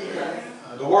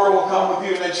 The world will come with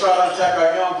you and they try to attack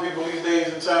our young people these days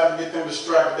and try to get them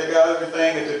distracted. They got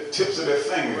everything at the tips of their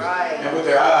fingers and with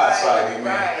their eyesight,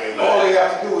 amen. All they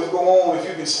have to do is go on. If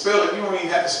you can spell it, you don't even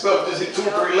have to spell it. Just hit 2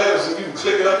 or 3 letters and you can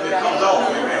click it up and it comes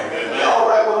on, amen. You all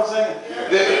right what I'm saying?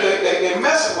 They're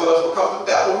messing with us because the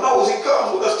devil knows he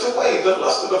comes with us 2 ways. The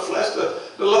lust of the flesh,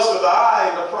 the lust of the eye,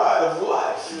 and the pride of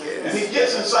life. And he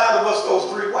gets inside of us those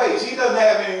 3 ways. He doesn't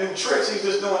have any new tricks. He's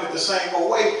just doing it the same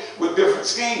old way with different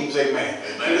schemes, amen.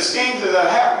 And the schemes that are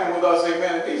happening with us,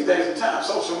 amen, in these days and times,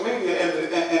 social media and the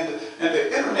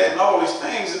internet and all these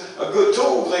things are good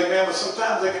tools, amen, but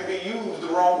sometimes they can be used the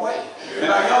wrong way. And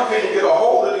our young people get a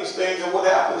hold of these things, and what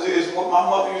happens is what my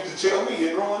mother used to tell me,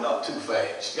 you're growing up too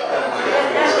fast. See,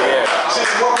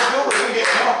 what we do is we get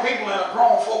young people in a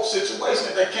grown folk situation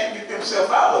that they can't get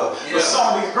themselves out of. But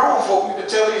some of these grown folk, you can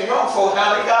tell these young folk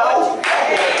how they got over.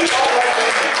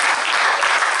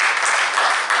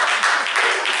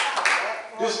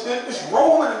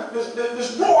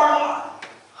 This roaring lion.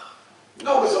 You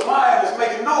know, there's a lion that's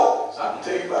making noise. I can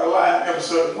tell you about a lion in every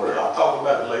certain word. I'll talk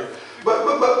about it later.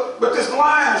 But this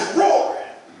lion is roaring,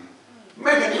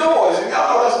 making noise. And y'all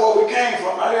know that's where we came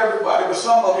from. Not everybody, but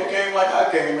some of you came like I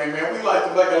came, amen. We like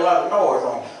to make a lot of noise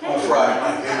on Friday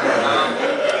night.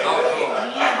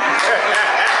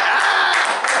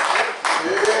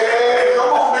 Yeah,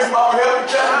 come on, Miss Mama, help me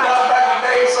tell me about back in the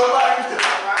day. Somebody used to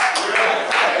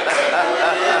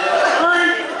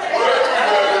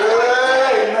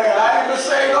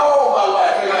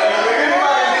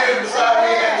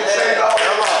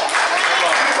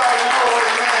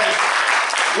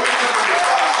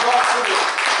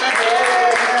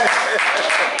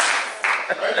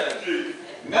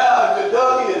now the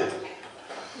dog is.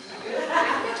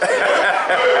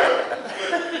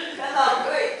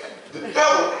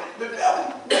 The devil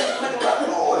wants to make a lot of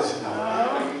noise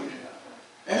now.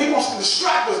 And he wants to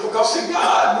distract us because, see,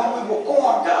 God, when we were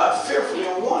born, God fearfully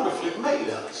and wonderfully made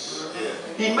us.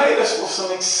 He made us with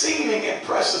some exceeding and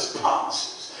precious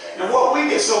promises. And what we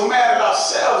get so mad at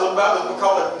ourselves about is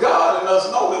because God and us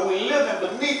know that we live in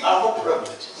beneath our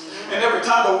privileges. And every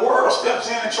time the world steps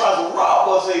in and tries to rob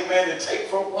us, amen, and take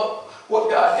from what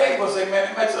God gave us,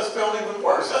 amen, it makes us feel even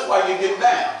worse. That's why you get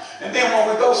down. And then when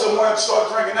we go somewhere and start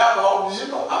drinking alcohol, because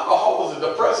you know alcohol is a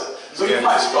depressant. So you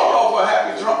might start off a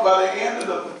happy drunk, by the end of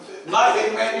the night,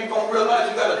 amen, you're going to realize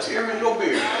you got a tear in your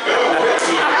beard.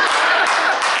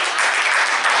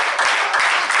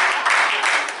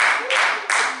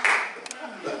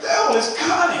 The devil is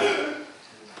cunning.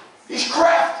 He's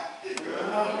crafty.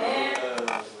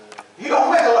 He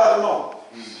don't make a lot of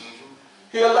noise.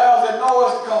 He allows that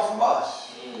noise to come from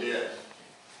us.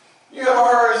 You ever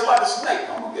heard it's like a snake?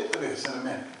 I'm going to get to this in a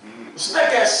minute. The snake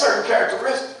has certain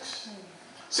characteristics.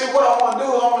 See, what I want to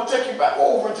do is I want to take you back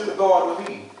over into the Garden of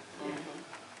Eden.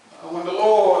 When the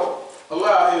Lord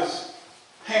allowed his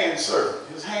hand servant,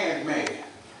 his handmaid,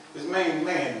 his main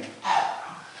man,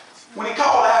 Adam. When he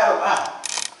called Adam out,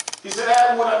 he said,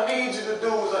 Adam, what I need you to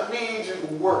do is I need you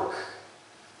to work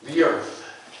the earth.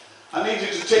 I need you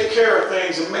to take care of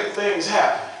things and make things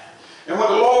happen. And when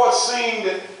the Lord seen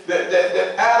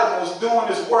that Adam was doing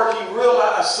this work, he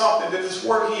realized something, that this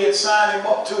work he had signed him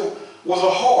up to was a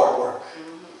hard work.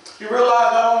 He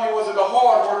realized not only was it a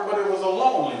hard work, but it was a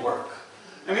lonely work.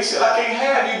 And he said, I can't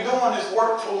have you doing this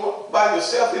work by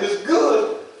yourself. It is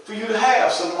good for you to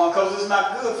have someone, because it's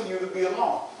not good for you to be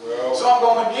alone. Well, so I'm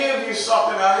going to give you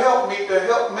something to help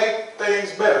make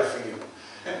things better for you.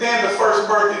 And then the first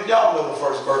birthday, y'all know the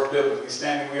first birthday biblically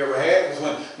standing we ever had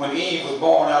was when Eve was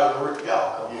born out of the rib.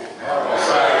 Y'all come on,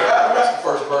 man. That's the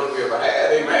first birthday we ever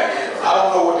had, amen. I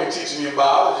don't know what they're teaching you in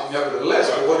biology,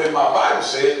 nevertheless, but what in my Bible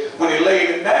said, when he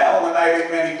laid it down one night,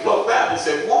 amen, he plucked out and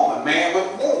said, woman, man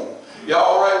with womb. Y'all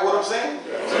all right with what I'm saying?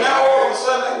 So now all of a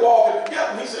sudden they're walking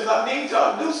together, and he says, I need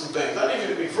y'all to do some things. I need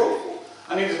you to be fruitful.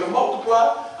 I need you to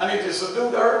multiply. I need you to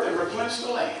subdue the earth and replenish the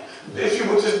land. If you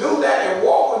would just do that and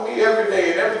walk with me every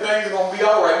day, and everything's going to be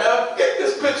all right. Now, get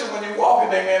this picture when you're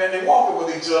walking, amen, and they're walking with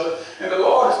each other, and the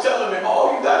Lord is telling them,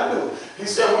 all you got to do. He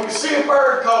said, when you see a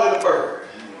bird, call it a bird.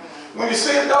 When you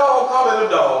see a dog, call it a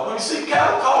dog. When you see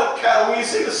cattle, call it cattle. When you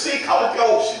see the sea, call it the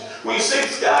ocean. When you see the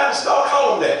sky and star,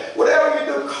 call them that. Whatever you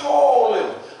do, call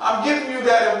them. I'm giving you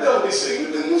that ability. So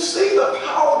do you see the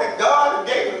power that God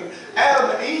gave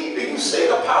Adam and Eve? Do you see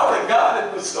the power that God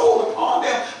had bestowed upon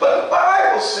them? But the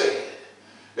Bible said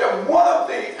that one of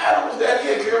the animals that he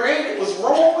had created was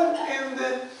roaming in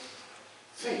the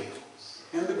fields,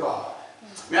 in the garden.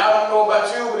 Now, I don't know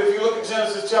about you, but if you look at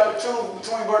Genesis chapter 2,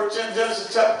 between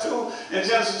Genesis chapter 2 and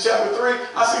Genesis chapter 3,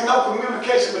 I see no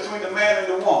communication between the man and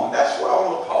the woman. That's what I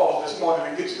want to pause this morning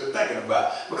and get you to thinking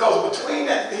about. Because between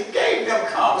that, he gave them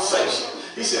conversation.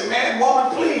 He said, man,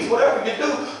 woman, please, whatever you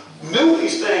do, do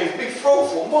these things, be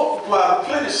fruitful, multiply,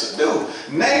 replenish, subdue.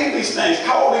 Name these things,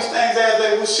 call these things as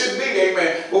they should be,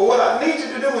 amen. But what I need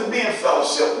you to do is be in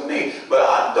fellowship with me. But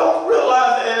I don't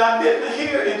realize that, and I didn't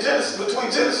hear in Genesis, between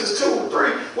Genesis 2 and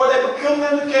 3, where they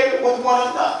communicated with one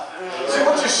another. See,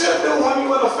 what you should do when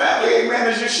you're in a family, amen,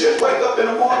 is you should wake up in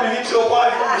the morning and hit your wife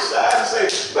on the side and say,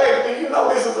 baby, do you know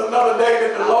this is another day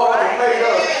that the Lord has made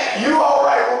us? You all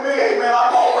right with me, amen?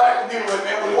 I'm all right with you,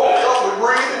 amen. We woke up, we're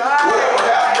breathing, whatever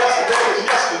happened yesterday is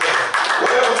yesterday.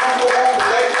 Whatever's going to go on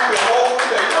today, we're whole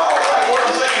today. You all right what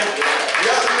I'm saying?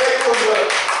 Yesterday was a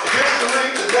history,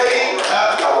 today,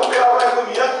 y'all will be all right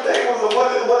with me. Yesterday was a, what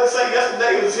did it say?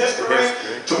 Yesterday was history.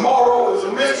 Tomorrow is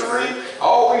a mystery.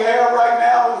 All we have right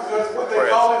now is what they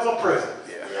call is a present.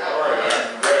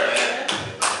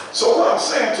 So what I'm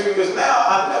saying to you is now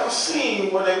I've never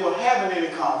seen where they were having any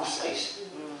conversation.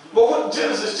 But what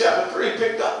Genesis chapter 3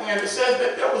 picked up and it says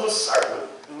that there was a serpent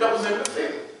that was in the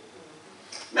field.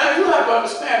 Now you have to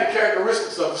understand the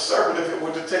characteristics of a serpent if it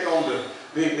were to take on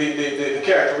the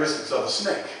characteristics of a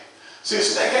snake. See, a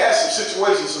snake has some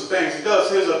situations, some things he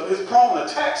does. His prone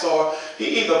attacks are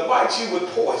he either bites you with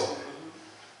poison,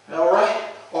 all right,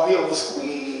 or he'll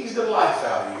squeeze the life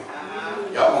out of you.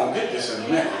 Y'all gonna get this in a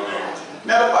minute.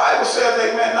 Now the Bible says,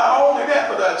 amen, not only that,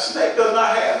 but that snake does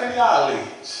not have any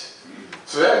eyelids.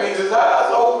 So that means his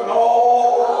eyes are open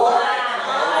all the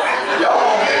time. Y'all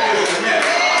gonna get this in a minute.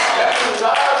 That means his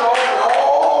eyes are open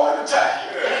all the time.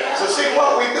 So see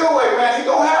what we do, amen, he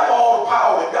don't have all the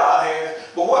power that God has,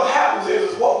 but what happens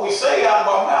is what we say out of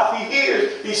our mouth, he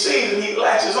hears, he sees, and he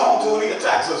latches on to it, he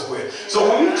attacks us with. So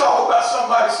when you talk about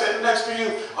somebody sitting next to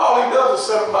you, all he does is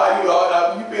sit by you,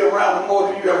 you be around him more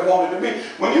than you ever wanted to be.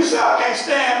 When you say, I can't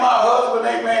stand my husband,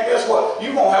 amen, guess what?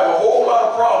 You're going to have a whole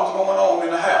lot of problems going on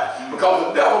in the house.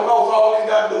 Because the devil knows all he's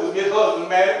got to do is get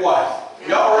husband mad at wife.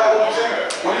 Y'all right what I'm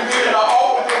saying? When you get in an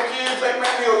argument with your kids,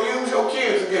 amen, he'll use your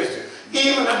kids against you.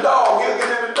 Even the dog, he'll get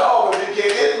in the dog if he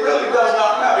can. It really does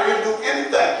not matter. He'll do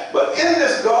anything. But in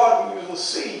this garden, you will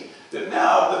see that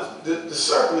now the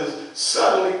serpent is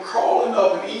subtly crawling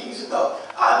up and easing up.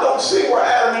 I don't see where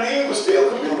Adam and Eve were still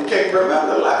communicating.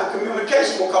 Remember, the lack of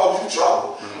communication will cause you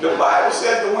trouble. The Bible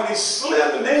says that when he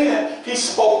slipped in, he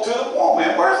spoke to the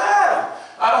woman. Where's Adam?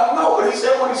 I don't know, but he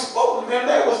said when he spoke to them,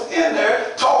 they was in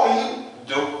there talking.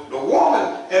 The woman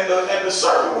and the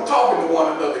serpent were talking to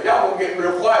one another. Y'all gonna get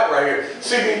real quiet right here.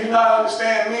 See, do you not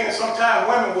understand me? And sometimes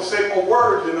women will say more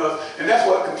words than us, and that's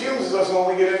what confuses us when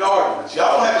we get into arguments.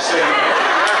 Y'all don't have to say anything.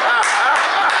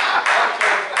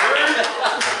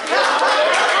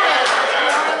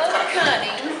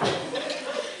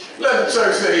 Let the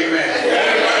church say amen.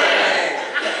 Amen.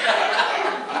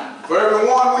 For every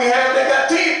one we have, they got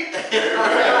teeth.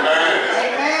 Amen.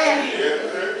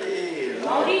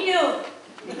 Won't he do?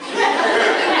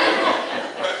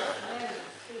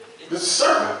 The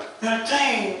serpent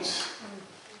entertains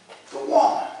the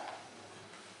woman.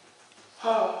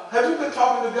 Have you been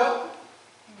talking to God?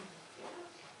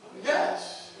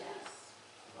 Yes.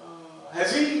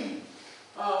 Has he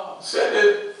said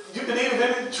that you can eat of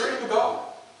any tree in the garden?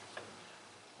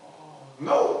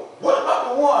 No. What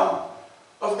about the one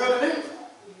of good and evil?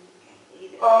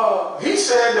 He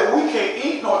said that we can't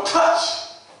eat nor touch,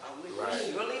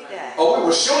 or we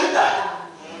will surely die.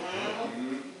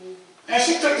 And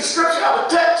she took the scripture out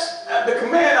of text, the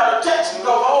command out of text,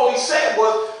 because all he said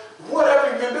was,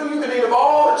 whatever you can do, you can eat of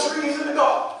all the trees in the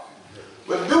garden.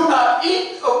 But do not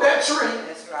eat of that tree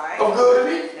of good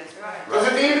and evil. Because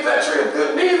if you eat of that tree of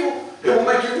good and evil, it will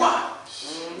make you wise.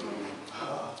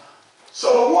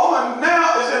 So the woman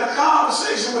now is in a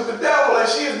conversation with the devil, and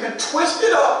she has been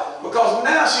twisted up because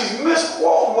now she's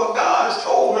misquoting what God has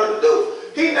told her to do.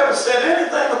 He never said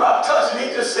anything about touching, he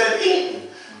just said eating.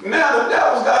 Now the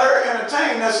devil's got her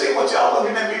entertained. Now see, what y'all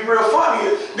looking at me real funny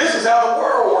is, this is how the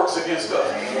world works against us.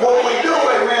 What we do,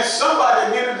 amen, somebody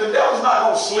get it, the devil's not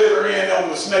going to slither in on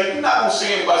the snake. You're not going to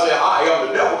see anybody say, hi, I'm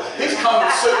the devil. He's coming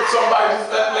to sit with somebody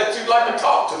that you like to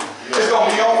talk to. It's going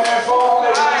to be on that phone,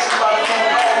 somebody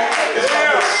coming home. It's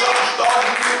going to be something starting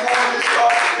to get one of this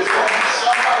stuff. It's going to be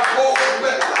somebody close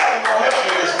with it. I ain't going to help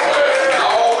you this morning. And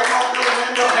all we're going to do is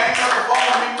end up hanging up the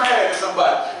phone and be mad at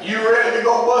somebody. You ready to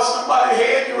go bust somebody's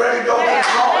head? You ready to go get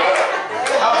drunk?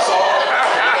 I'm sorry.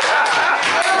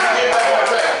 Get back on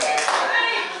track.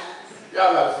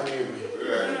 Y'all got to forgive me.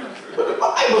 But the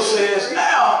Bible says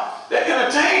now they're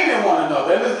entertaining one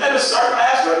another. And the serpent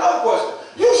asked her another question.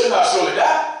 You should not surely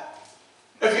die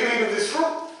if you eat of this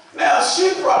fruit. Now,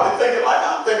 she's probably thinking like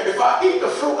I'm thinking, if I eat the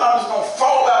fruit, I'm just going to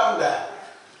fall out and die.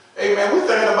 Amen. We're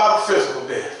thinking about a physical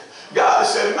death. God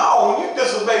has said, no, when you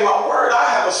disobey my word, I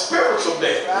have a spiritual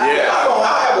death. Yeah.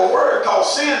 I have a word called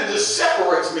sin that just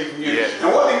separates me from you. Yeah. And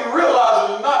whether you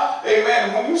realize it or not,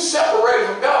 amen, when you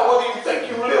separate from God, whether you think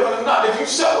you're living or not, if you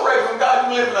separate from God,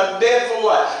 you live in a deathful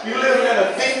life. You're living in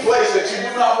a deep place that you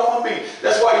do not want to be.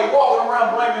 That's why you're walking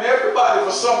around blaming everybody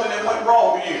for something that went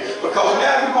wrong to you. Because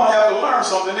now you're going to have to learn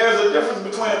something. There's a difference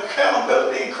between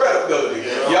accountability and credibility.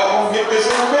 Y'all going to get this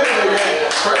in a minute, amen.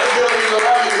 Credibility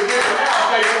allows you to get it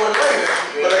now, pay for it later.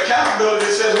 But accountability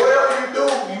says, whatever you do,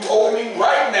 you owe me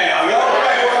right now. Y'all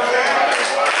right what I'm saying?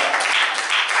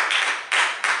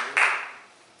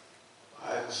 The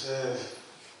Bible says,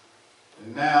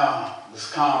 and now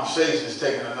this conversation is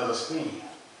taking another spin.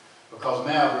 Because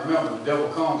now, remember, the devil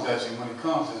comes at you. When he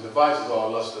comes, his devices are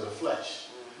lust of the flesh.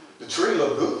 The tree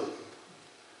look good.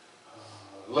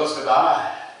 Lust of the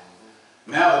eye.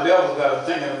 Now the devil's got to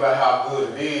thinking about how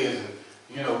good it is. And,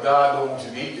 you know, God don't want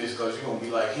you to eat this because you're going to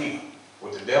be like him.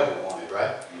 What the devil wanted,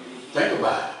 right? Think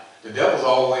about it. The devil's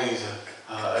always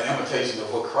an imitation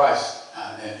of what Christ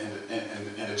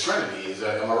and the Trinity is.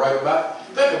 Am I right about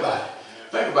it? Think about it.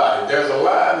 Think about it. There's a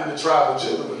lion in the tribe of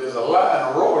Judah, but there's a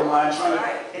lion, a roaring lion trying to...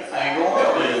 I ain't going to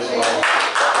help you this long.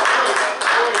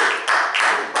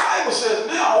 The Bible says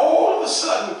now, all of a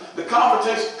sudden, the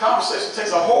conversation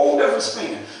takes a whole different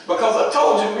spin. Because I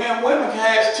told you, men and women can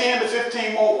have 10 to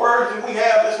 15 more words than we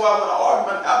have. That's why when an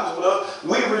argument happens with us,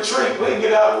 we retreat. We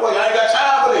get out of the way. I ain't got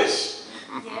time for this.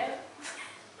 Yeah.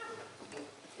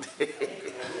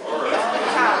 All right.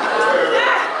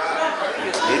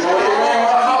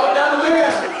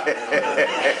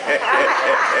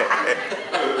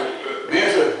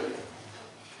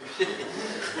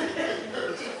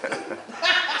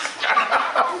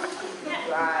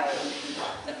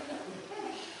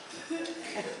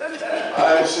 The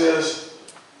Bible says,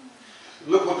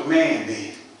 look what the man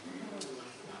did.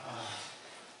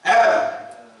 Adam,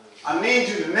 I need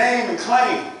you to name and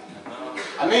claim.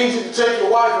 I need you to take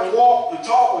your wife and walk and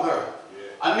talk with her.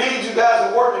 I need you guys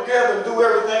to work together and do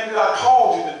everything that I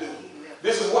called you to do.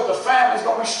 This is what the family's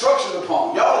going to be structured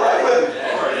upon. Y'all right with me?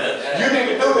 You need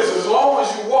to do this as long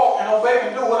as you walk and obey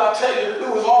and do what I tell you to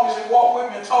do. As long as you walk with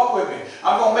me and talk with me,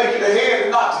 I'm going to make you the head and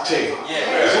not the tail.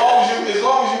 As long as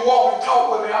you walk and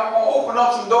talk with me, I'm going to open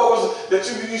up some doors that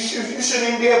you shouldn't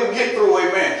even be able to get through,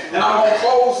 amen. And I'm going to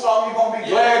close some, you're going to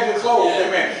be glad you're closed,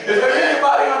 amen. Is there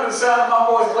anybody under the sound of my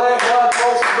voice glad God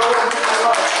closed some doors in your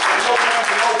life?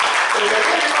 Is there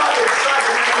anybody excited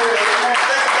in here? Amen.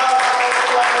 Thank God I don't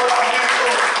know like what I'm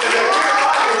doing. Is there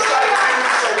anybody excited in here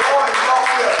to say, Lord, it's all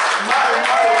good. Mighty,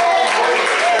 mighty, long way. Is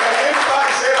there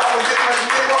anybody said I was getting ready to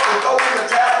give up and throw in the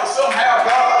towel, but somehow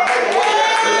God made a way?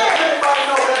 Does anybody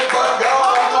know that but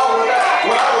God I'm talking about?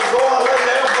 When I was going right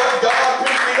there, but God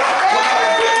picked me up. When I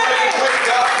was getting ready to quit,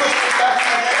 God pushed me back in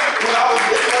the game. When I was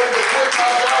getting ready to quit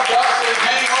my job, God said,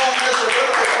 hang on just a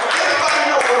little bit. Anybody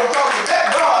know what I'm talking about? That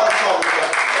God I'm talking about.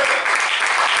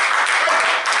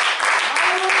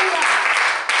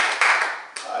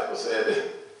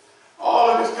 Said all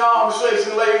of this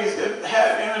conversation, ladies, that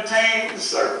had entertained the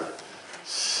serpent.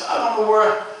 I don't know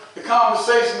where the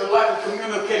conversation, the lack of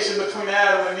communication between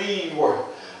Adam and Eve were.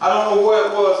 I don't know where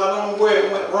it was. I don't know where it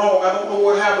went wrong. I don't know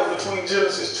what happened between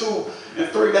Genesis 2 and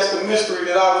 3. That's the mystery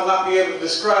that I will not be able to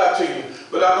describe to you.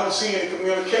 But I don't see any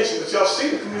communication. But y'all see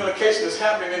the communication that's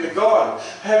happening in the garden.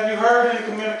 Have you heard any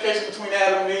communication between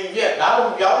Adam and Eve yet?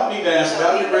 Y'all don't need to answer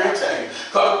that. I'm ready to tell you.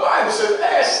 Because the Bible says,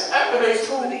 after these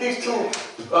two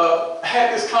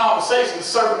had this conversation, the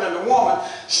serpent and the woman,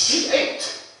 she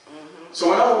ate.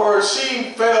 So in other words,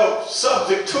 she fell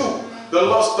subject to the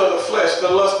lust of the flesh, the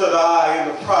lust of the eye, and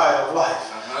the pride of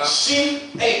life.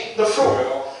 She ate the fruit.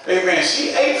 Amen.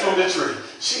 She ate from the tree.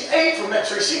 She ate from that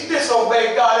tree. She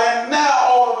disobeyed God. And now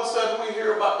all of a sudden we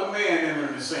hear about the man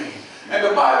entering the scene. And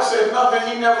the Bible says nothing.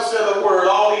 He never said a word.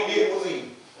 All he did was eat.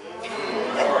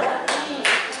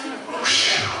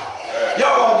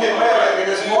 Y'all gonna get mad at me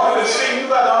this morning. And see, you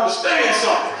got to understand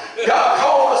something. God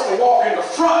called us to walk in the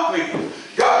front, man.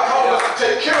 God called us to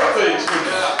take care of things.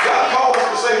 God called us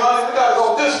to say, honey, we got to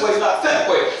go this way, not that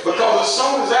way. Because as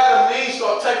soon as Adam and Eve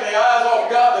start taking their eyes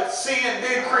off God, that sin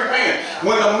did creep in.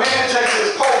 When the man takes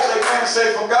his post, they man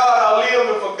say, for God I live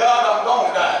and for God I'm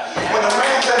going to die. When the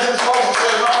man takes his post and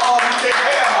says, you can't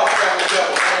have my family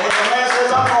devil. When the man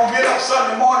says, I'm going to get up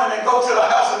Sunday morning and go to the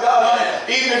house of God, honey,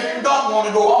 even if you don't want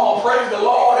to go, I'm going to praise the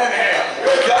Lord anyhow.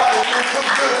 God has been too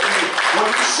good to me. When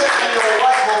you sit in your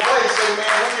rightful place, say,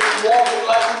 man, we can walk it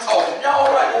like we're talking. Y'all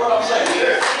all right with what I'm saying?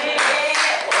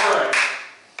 All right.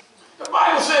 The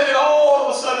Bible said that all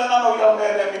of a sudden, and I know y'all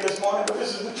mad at me this morning, but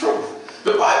this is the truth.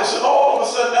 The Bible said all of a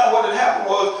sudden now what had happened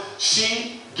was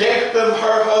she gave them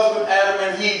her husband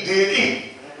Adam and he did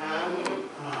eat.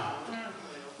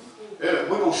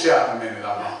 We're going to shout in a minute,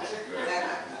 I know.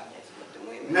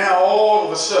 Now all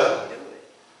of a sudden,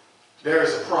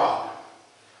 there's a problem.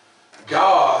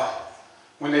 God,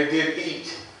 when they did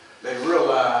eat, they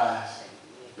realized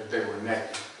that they were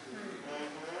naked.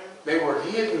 They were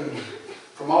hidden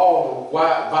from all the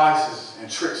wild vices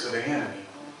and tricks of the enemy.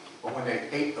 But when they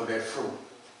ate of that fruit,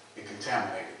 it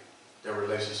contaminated their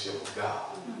relationship with God.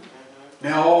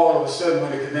 Now all of a sudden,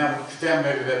 when they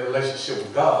contaminated that relationship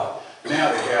with God,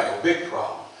 now they have a big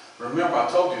problem. Remember, I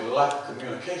told you the lack of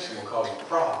communication will cause a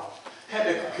problem. Had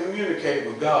they communicated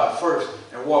with God first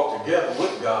and walked together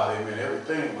with God, amen,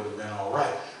 everything would have been all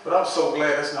right. But I'm so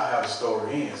glad that's not how the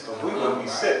story ends, because we wouldn't be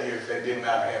sitting here if they did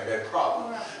not have that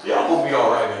problem. Y'all gonna be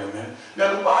all right in a minute.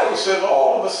 Now the Bible says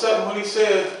all of a sudden when he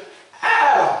says,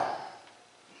 Adam,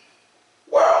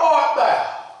 where art thou?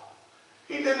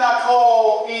 He did not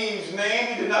call Eve's name.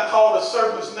 He did not call the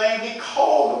serpent's name. He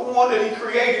called the one that he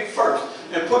created first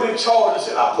and put in charge and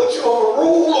said, I put you over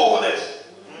rule over this.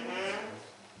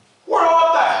 Where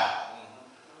art thou?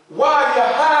 Why are you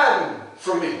hiding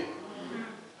from me?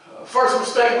 First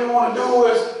mistake we want to do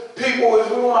as people is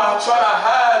we want to try to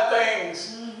hide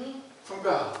things from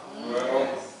God.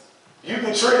 You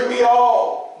can trick me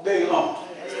all day long.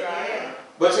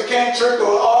 But you can't trick the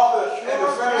author and the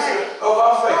finisher of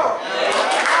our faith.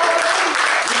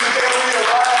 You can tell me to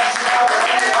lie and smile, but I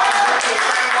can trick the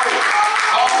same way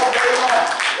all day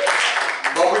long.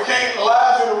 But we can't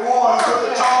lie to the one who put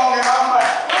the tongue in our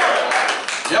mouth.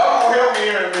 Y'all gonna help me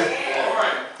here in a minute.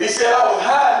 He said I was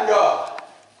hiding God.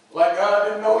 Like God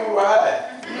didn't know you were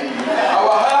hiding. I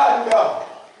was hiding God.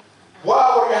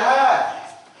 Why were you hiding?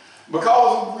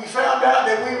 Because we found out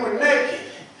that we were naked.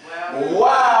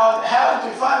 Wow, how did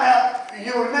you find out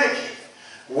you were naked?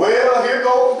 Well, here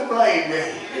goes the blame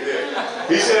game.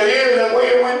 He said, here's the way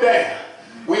it went down.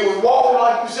 We was walking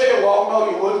like you said walk. No,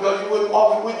 you wasn't, because you wasn't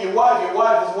walking with your wife. Your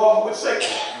wife was walking with Satan.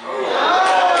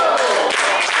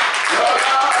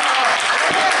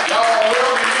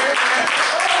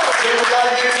 We got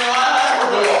to get in line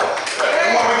with the Lord.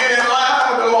 And when we get in line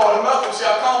with the Lord, nothing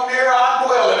shall come near our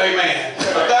dwelling, amen.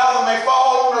 1,000 may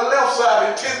fall on the left side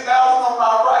and 10,000 on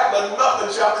my right, but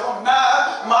nothing shall come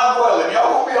nigh my dwelling.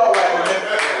 Y'all gonna be all right with it.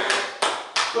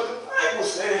 But the Bible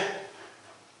said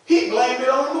he blamed it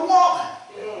on the woman.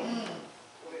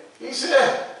 He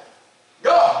said,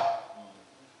 God,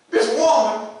 this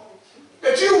woman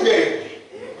that you gave me.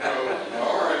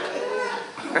 All right.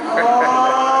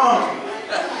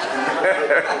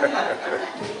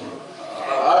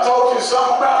 I told you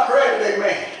something about credit,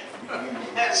 amen.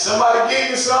 Somebody give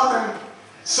you something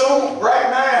soon,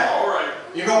 right now. All right.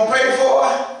 You gonna pay for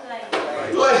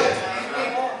it? Later.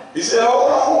 He said,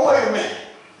 hold on, wait a minute.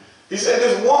 He said,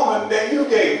 this woman that you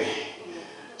gave me,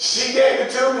 she gave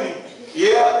it to me.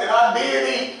 Yeah, and I did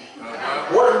eat.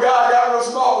 What if God got real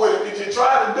smart with it? Did you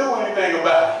try to do anything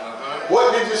about it?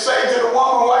 What did you say to the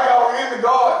woman while y'all were in the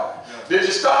garden? Did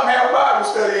you stop and have a Bible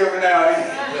study every now and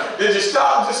then? Did you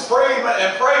stop and just pray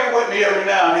with me every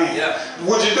now and then?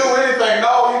 Would you do anything?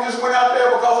 No, you just went out there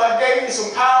because I gave you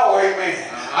some power, amen.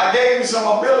 I gave you some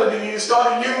ability and you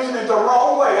started using it the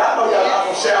wrong way. I know y'all not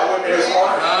going to shout with me this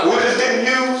morning. We just didn't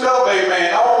use up,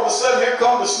 amen. All of a sudden here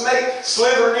comes the snake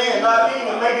slithering in, not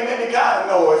even making any kind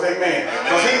of noise, amen.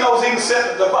 Because he knows he can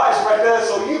set the device right there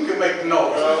so you can make the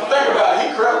noise. Think about it.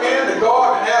 He crept in the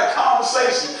garden and had a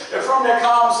conversation. And from that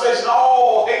conversation,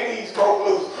 all Hades broke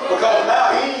loose. Because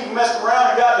now Eve messed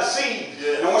around and got the seed.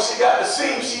 And when she got the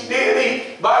seed, she did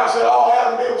eat. The Bible said all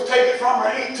Adam did was take it from her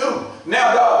and eat too.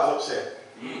 Now God is upset.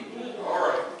 All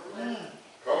right.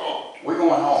 Come on. We're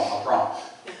going home, I promise.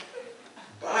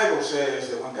 The Bible says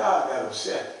that when God got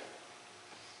upset,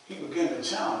 he began to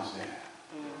challenge them.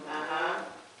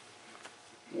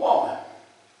 Woman,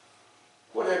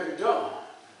 what have you done?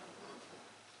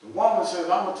 The woman says,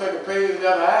 I'm going to take a page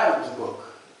out of Adam's book.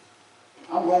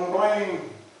 I'm going to blame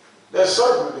that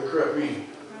serpent that crept in.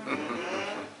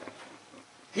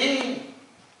 He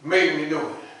made me do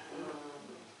it.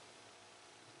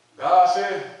 God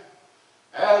said,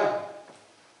 Adam,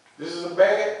 this is a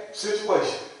bad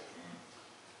situation.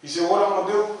 He said, what I'm going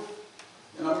to do,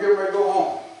 and I'm getting ready to go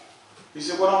home. He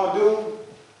said, what I'm going to do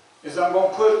is I'm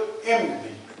going to put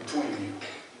enmity between you.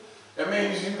 That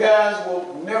means you guys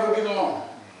will never get along.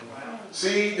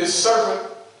 See, this serpent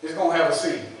is going to have a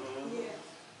seed.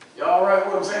 Y'all all right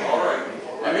with what I'm saying? All right.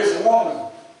 And this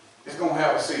woman is going to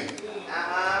have a seed.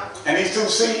 And these two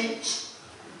seeds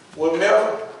will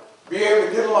never be able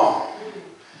to get along.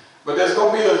 But there's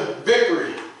going to be a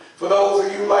victory for those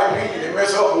of you like me that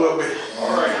mess up a little bit.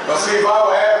 All right. But see, if I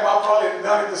were Adam, I probably have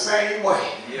done it the same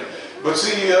way. But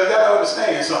see, you got to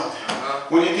understand something.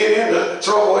 When you get into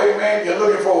trouble, amen, you're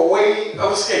looking for a way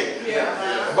of escape.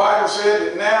 The Bible said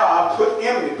that now I put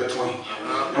enmity between you.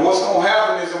 And what's going to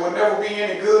happen is there will never be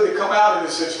any good to come out of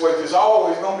this situation. There's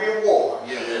always going to be a war.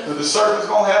 So the serpent's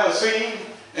going to have a seed,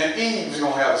 and Eve's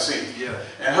going to have a seed.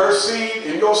 And her seed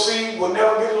and your seed will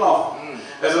never get along.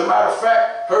 As a matter of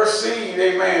fact, her seed,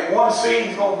 amen, one seed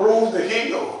is going to bruise the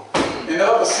heel, and the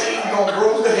other seed is going to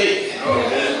bruise the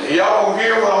head. Y'all going to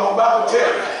hear what I'm about to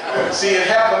tell you. See, it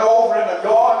happened over in the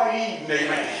Garden of Eden,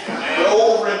 amen. But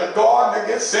over in the Garden of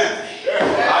Gethsemane,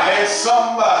 I had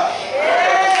somebody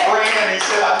that was praying, and he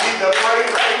said, I need to pray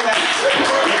right now.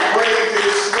 He prayed till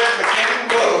his sweat became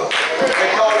blood.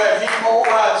 They call that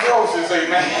hemorrhagosis,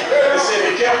 amen. He said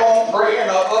he kept on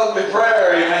praying an ugly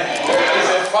prayer, amen. He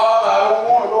said, Father, I don't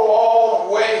want to go all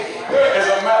the way. As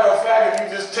a matter of fact,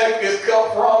 if you just take this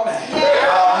cup from me,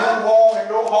 I'll move on and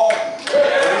go home. But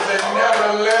he said,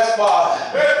 nevertheless, Father,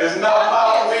 it's not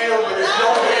my will, but it's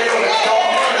your will, it's your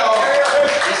will.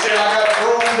 He said, I got to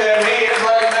bruise that head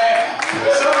right now.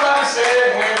 Somebody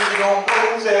said, when is he going to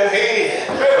bruise that head?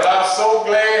 But I'm so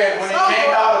glad when he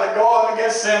came out of the Garden of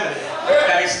Gethsemane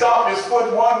and he stomped his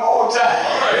foot one more time.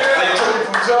 They took him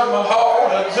from judgment hall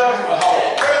to judgment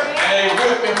hall. And they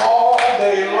whipped him all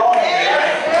day long.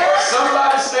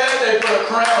 Somebody said they put a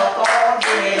crown of thorns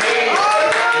in his head.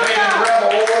 Made him grab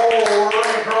a old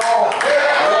running crawl.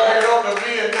 Rolled it up to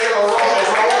be a nail roll.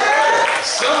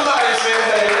 Somebody said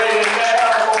they laid him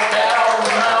down on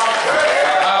Calvary's mountain.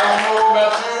 I don't know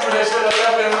about you, but they should have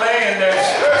left him laying there.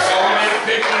 So when they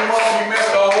picked him up, he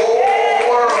missed the whole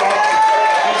world.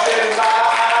 He said, if I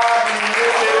can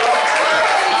lift it up,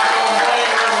 I'm going to bring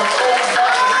him a cold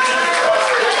back to me.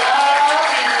 If I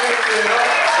can lift it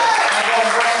up, I'm going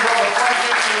to bring Brother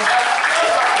Frankie to you.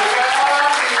 If I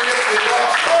can lift it up,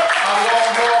 I'm going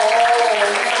to go all the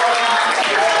way.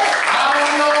 I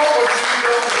don't know what you're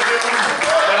going to do,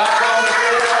 but I'm going to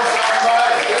tell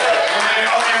somebody. When they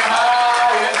hung him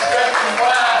high and stretched him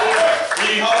wide,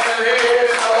 he hung his head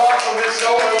in the lock of his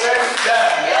shoulder and he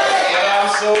died. But I'm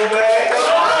so glad.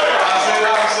 I said,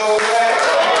 I'm so glad.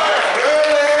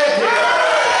 Really? He put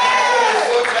his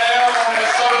foot down on that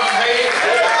serpent's head.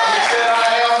 He said,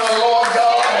 I am the Lord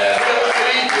God that healeth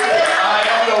thee. I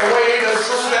am the way, the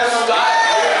truth, and the life.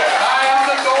 I am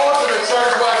the door to the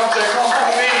church where I can say, come to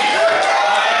me.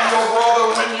 I am your brother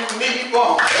when you need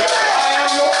one. I am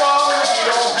your father if you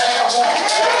don't have one.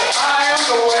 I am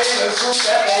the way, the truth,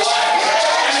 and the life.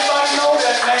 Anybody know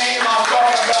that name I'm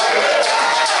talking about?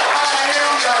 I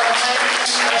am that name.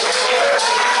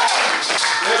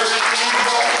 Every knee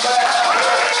gonna bow.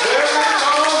 Every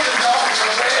tongue is gonna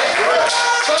confess.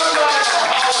 Somebody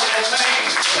gonna holler that name.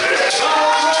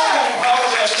 Someone gonna holler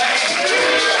that name.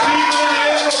 People in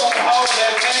Israel gonna holler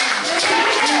that name.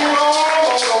 People all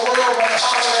over the world gonna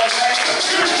holler that name.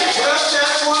 Bless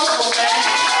that wonderful name.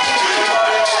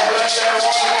 Everybody bless that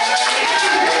wonderful name.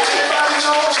 Everybody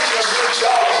knows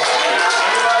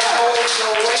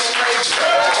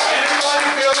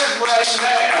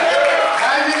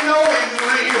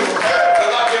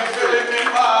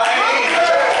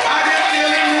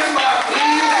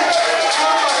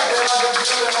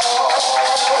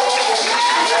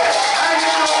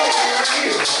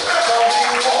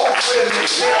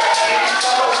He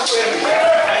talks with me.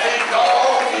 And he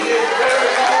calls me his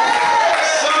very own.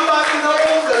 Somebody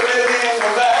knows the lily in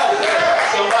the valley.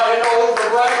 Somebody knows the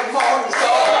bright morning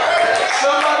star.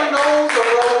 Somebody knows the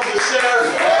rose of Sharon.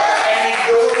 And he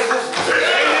goes,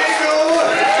 and he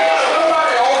goes.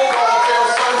 Somebody hold on till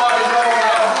somebody knows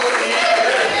how good he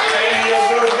is. Ain't he a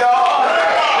good God?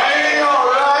 Ain't he all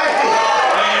right?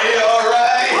 Ain't he all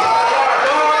right?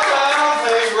 Dark clouds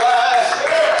may rise,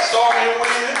 stormy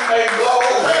winds may blow,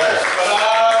 but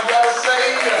I've got to say,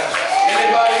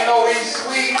 anybody know he's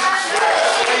sweet?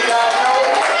 Sweet, I know.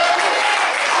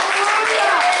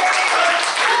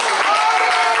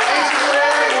 Ain't you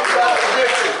glad we got the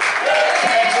victory?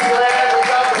 Ain't you glad we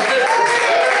got the victory?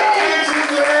 Ain't you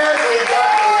glad we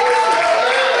got the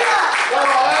victory? Come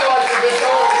on, I like to be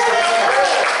victorious.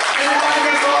 Anybody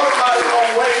been glorified the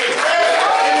wrong way?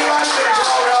 Anybody been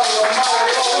brought out of the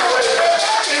mighty wrong way?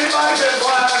 Anybody been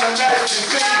blind to majesty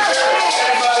see?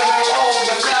 Anybody been wrong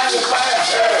to 9 to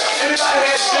 5? Anybody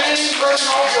had chains burning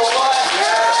off your life?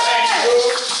 Ain't you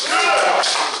good?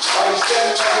 Are you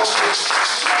standing up with me?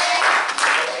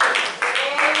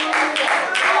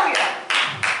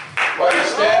 While you're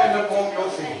standing up on your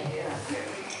feet,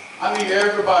 I need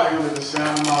everybody under the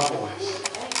sound of my voice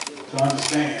to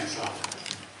understand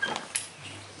something.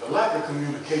 The lack of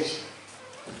communication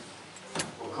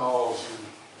will cause you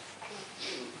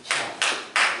trouble.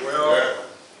 Well,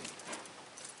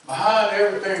 Behind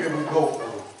everything that we go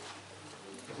through,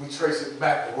 if we trace it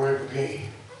back to where it began,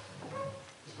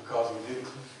 it's because we didn't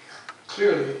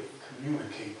clearly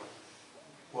communicate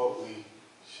what we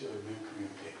should have been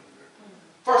communicating.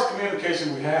 First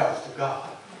communication we have is to God.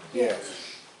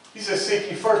 Yes. He says, seek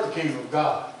ye first the kingdom of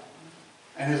God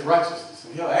and his righteousness,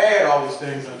 and he'll add all these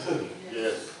things unto you.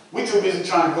 Yes. We too busy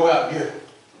trying to go out and get them.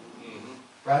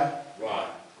 Right? right.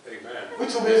 Amen. We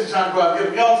too busy trying to go out and get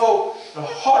them. Young folk, the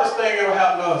hardest thing ever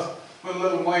happened to us when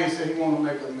Little Wayne said he wanted to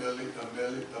make a million.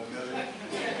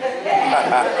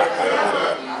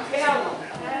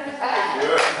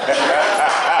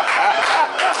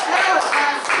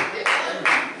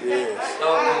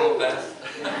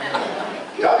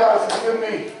 Y'all gotta forgive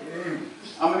me.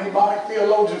 I'm an Ebonic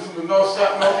theologian from the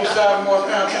northeast side of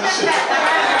Morgantown, Tennessee.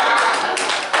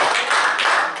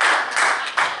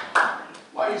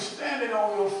 While you're standing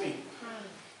on your feet,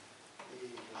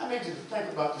 I need you to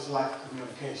think about this lack of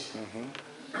communication.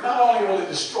 Not only will it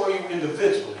destroy you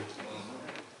individually,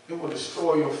 it will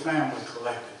destroy your family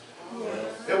collectively.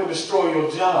 It will destroy your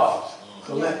jobs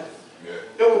collectively.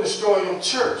 It will destroy your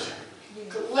church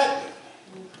collectively.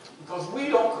 Because we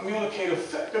don't communicate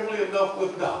effectively enough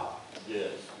with God.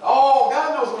 Yes. Oh,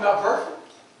 God knows we're not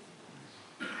perfect.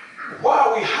 Why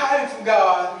are we hiding from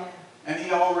God and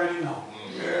he already knows?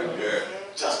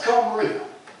 Just come real.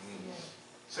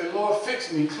 Say, Lord,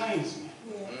 fix me, cleanse me,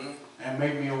 and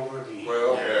make me over again.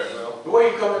 Well, The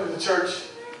way you come into the church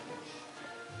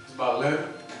is by letter,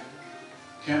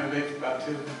 candidate for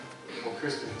baptism, or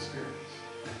Christian experience.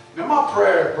 Now my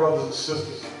prayer, brothers and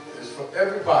sisters, is for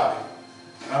everybody.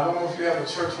 And I don't know if you have a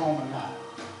church home or not,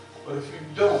 but if you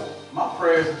don't, my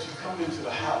prayer is that you come into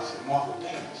the house at Martha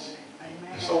Davis,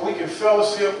 so we can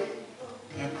fellowship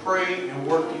and pray and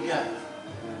work together,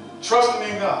 trusting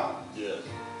in God. Yes.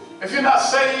 If you're not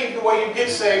saved the way you get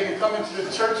saved and come into the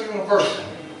church university,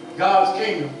 God's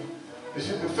kingdom, is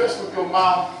you confess with your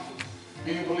mouth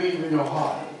and you believe in your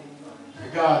heart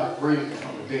that God raised you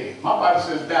from the dead. My Bible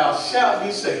says, thou shalt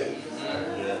be saved.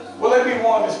 Yes. Will there be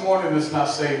one this morning that's not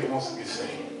saved and wants to get saved?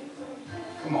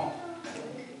 Come on.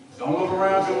 Don't look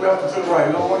around to the left or to the right.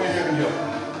 No one in here can help you.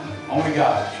 Only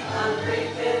God.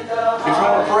 If you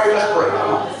want to pray, let's pray.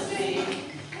 Come on.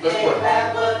 Let's pray.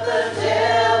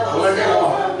 Will there be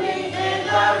one?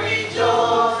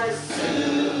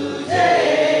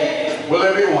 Will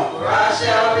there be one? I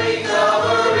shall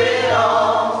recover it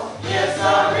all. Yes,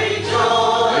 I rejoice.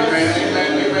 Amen,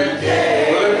 amen, amen.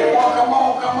 Will there be one? Come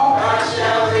on, come on. I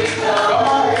shall recover.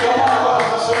 Come on,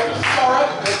 brothers and sisters. It's all right.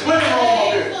 There's plenty of room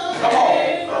up here. Come on.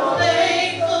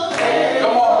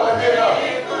 Come on, will there be enough?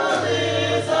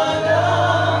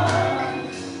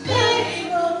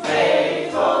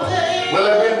 Will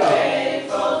there be enough?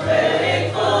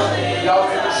 Y'all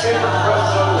need to sit in the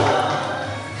presence of the Lord.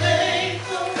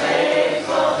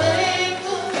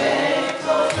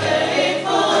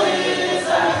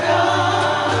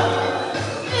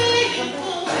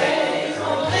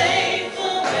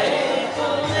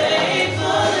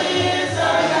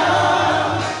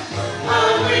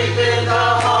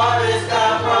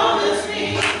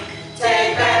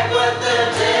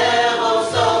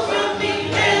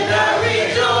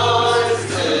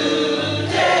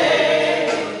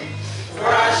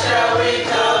 Shall we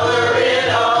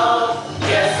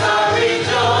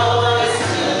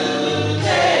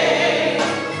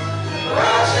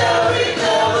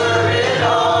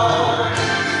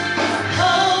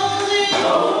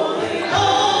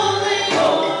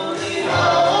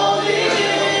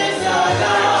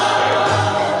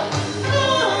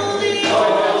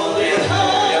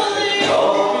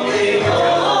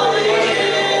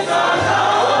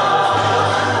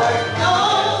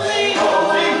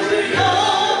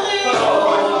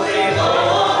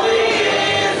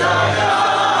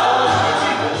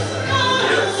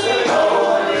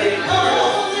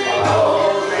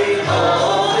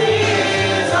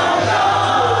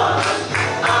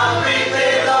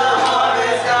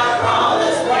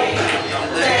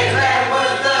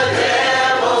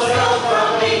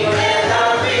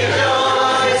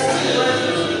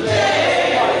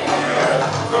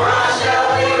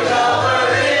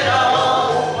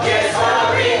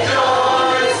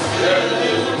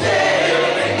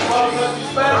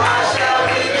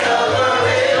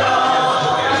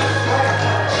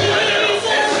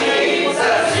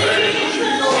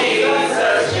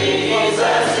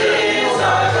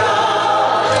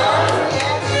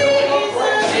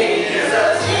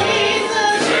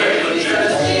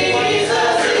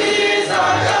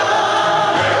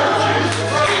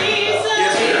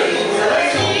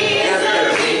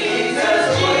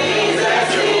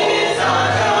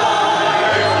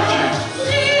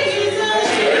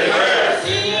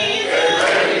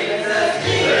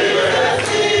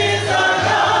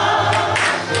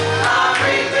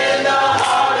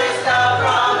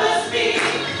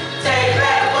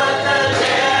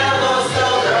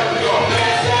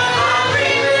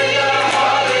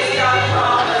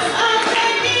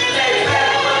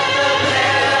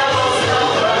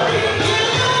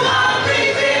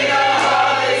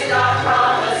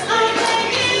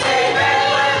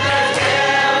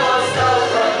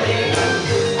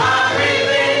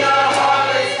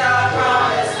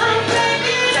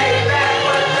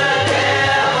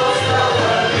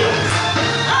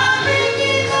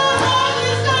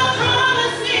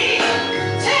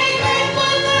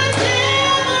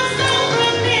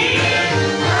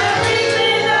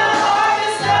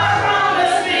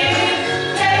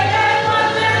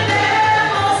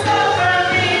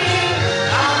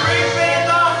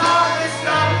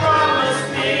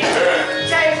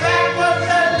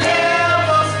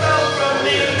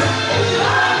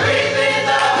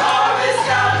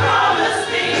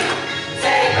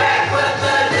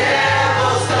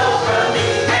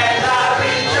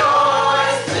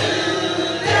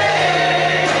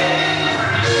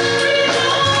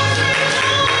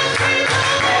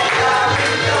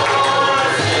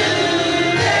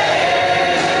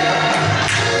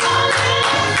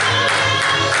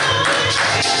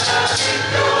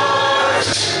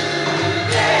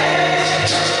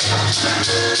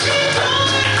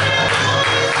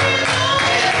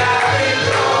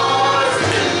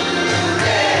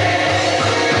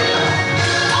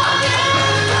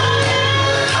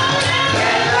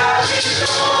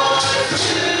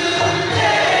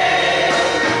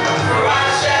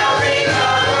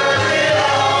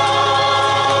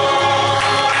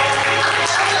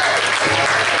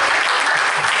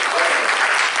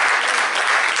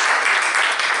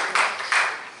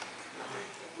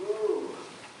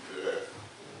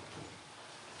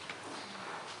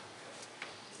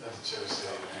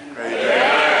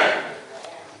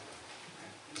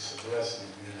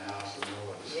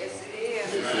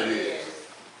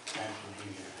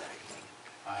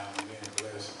I am being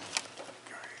blessed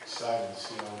and excited to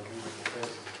see all the beautiful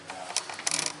faces in the house.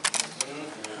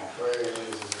 My prayer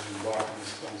is as we embark on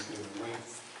this Thanksgiving week,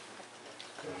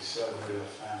 that we celebrate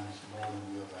our families more than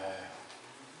we ever have.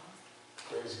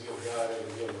 Praise give God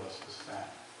ever give us this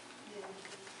family.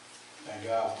 Thank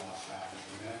God for my family.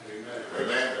 Amen.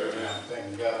 Amen. And I'm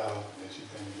thanking God that you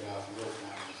thank God for your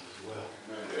families as well.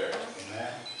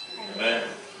 Amen. Amen.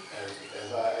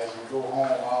 As we go home,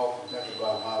 I often think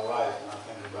about my life, and I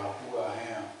think about who I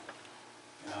am,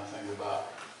 and I think about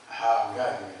how I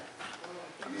got here.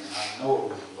 And I know it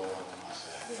was the Lord on my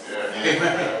side.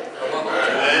 Amen.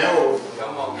 I know it was the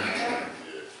Lord.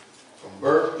 From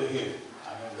birth to here, I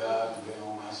know God has been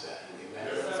on my side. Amen.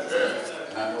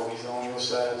 And I know He's on your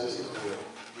side just as well.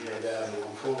 You know, guys,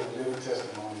 I'm full of living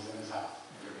testimonies in His house.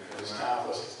 It's time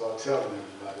for us to start telling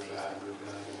everybody about it.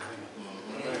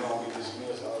 We don't be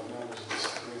dismissed. Our members just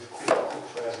brief, quick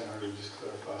fashion. I heard just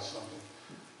clarify something.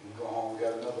 We go home. We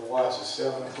got another watch at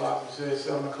 7 o'clock. You said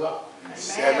 7 o'clock?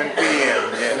 7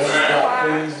 p.m. Yes. 7 o'clock,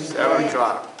 please. 7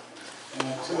 o'clock.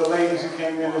 And to the ladies who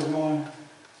came in this morning,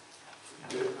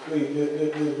 please,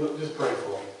 just pray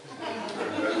for me.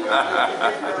 I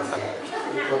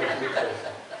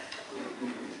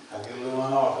get a little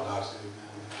unorthodox.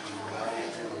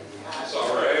 It's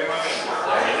all right, man.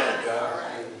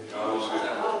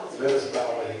 Let us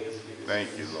bow our heads. Thank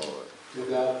you, Lord. Dear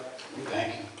God, we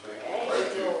thank you.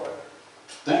 Thank you.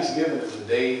 Thanksgiving is a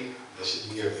day that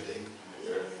should be every day.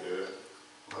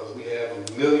 Because we have a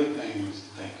million things to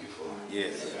thank you for.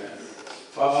 Yes.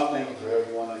 Father, I thank you for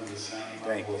everyone under the sound of my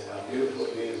Thank you. voice. How beautiful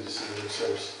it is to see the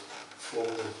church full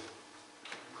of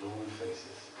glowing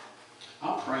faces.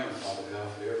 I'm praying, Father God,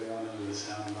 for everyone under the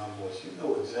sound of my voice. You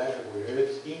know exactly where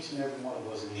each and every one of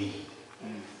us need.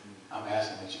 I'm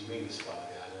asking that you meet us, Father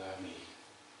God, that I need.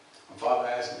 And Father,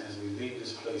 asking as we leave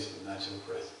this place but not your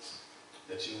presence,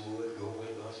 that you would go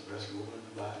with us, rest, rule, and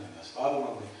abide in us. Father,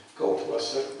 when we go to our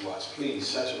second watch, please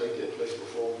saturate that place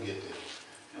before we get there.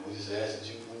 And we just ask that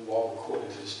you walk according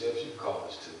to the steps you've called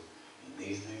us to. And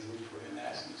these things we pray and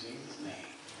ask in Jesus' name.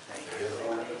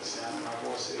 Everyone at the sound of my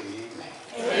voice say amen.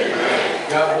 Amen.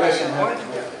 God bless you. Have a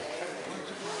good day.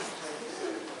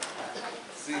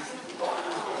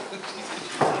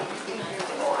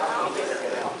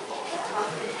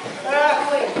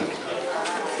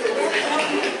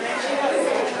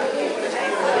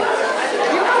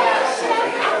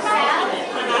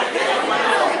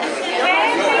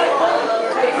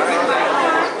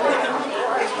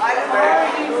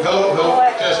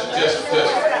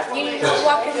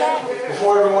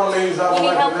 Before everyone leaves, I would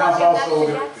like to announce also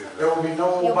that there will be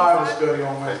no Bible study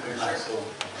on Wednesday night. So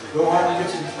go home and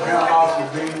get your grandma's for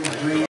dreams.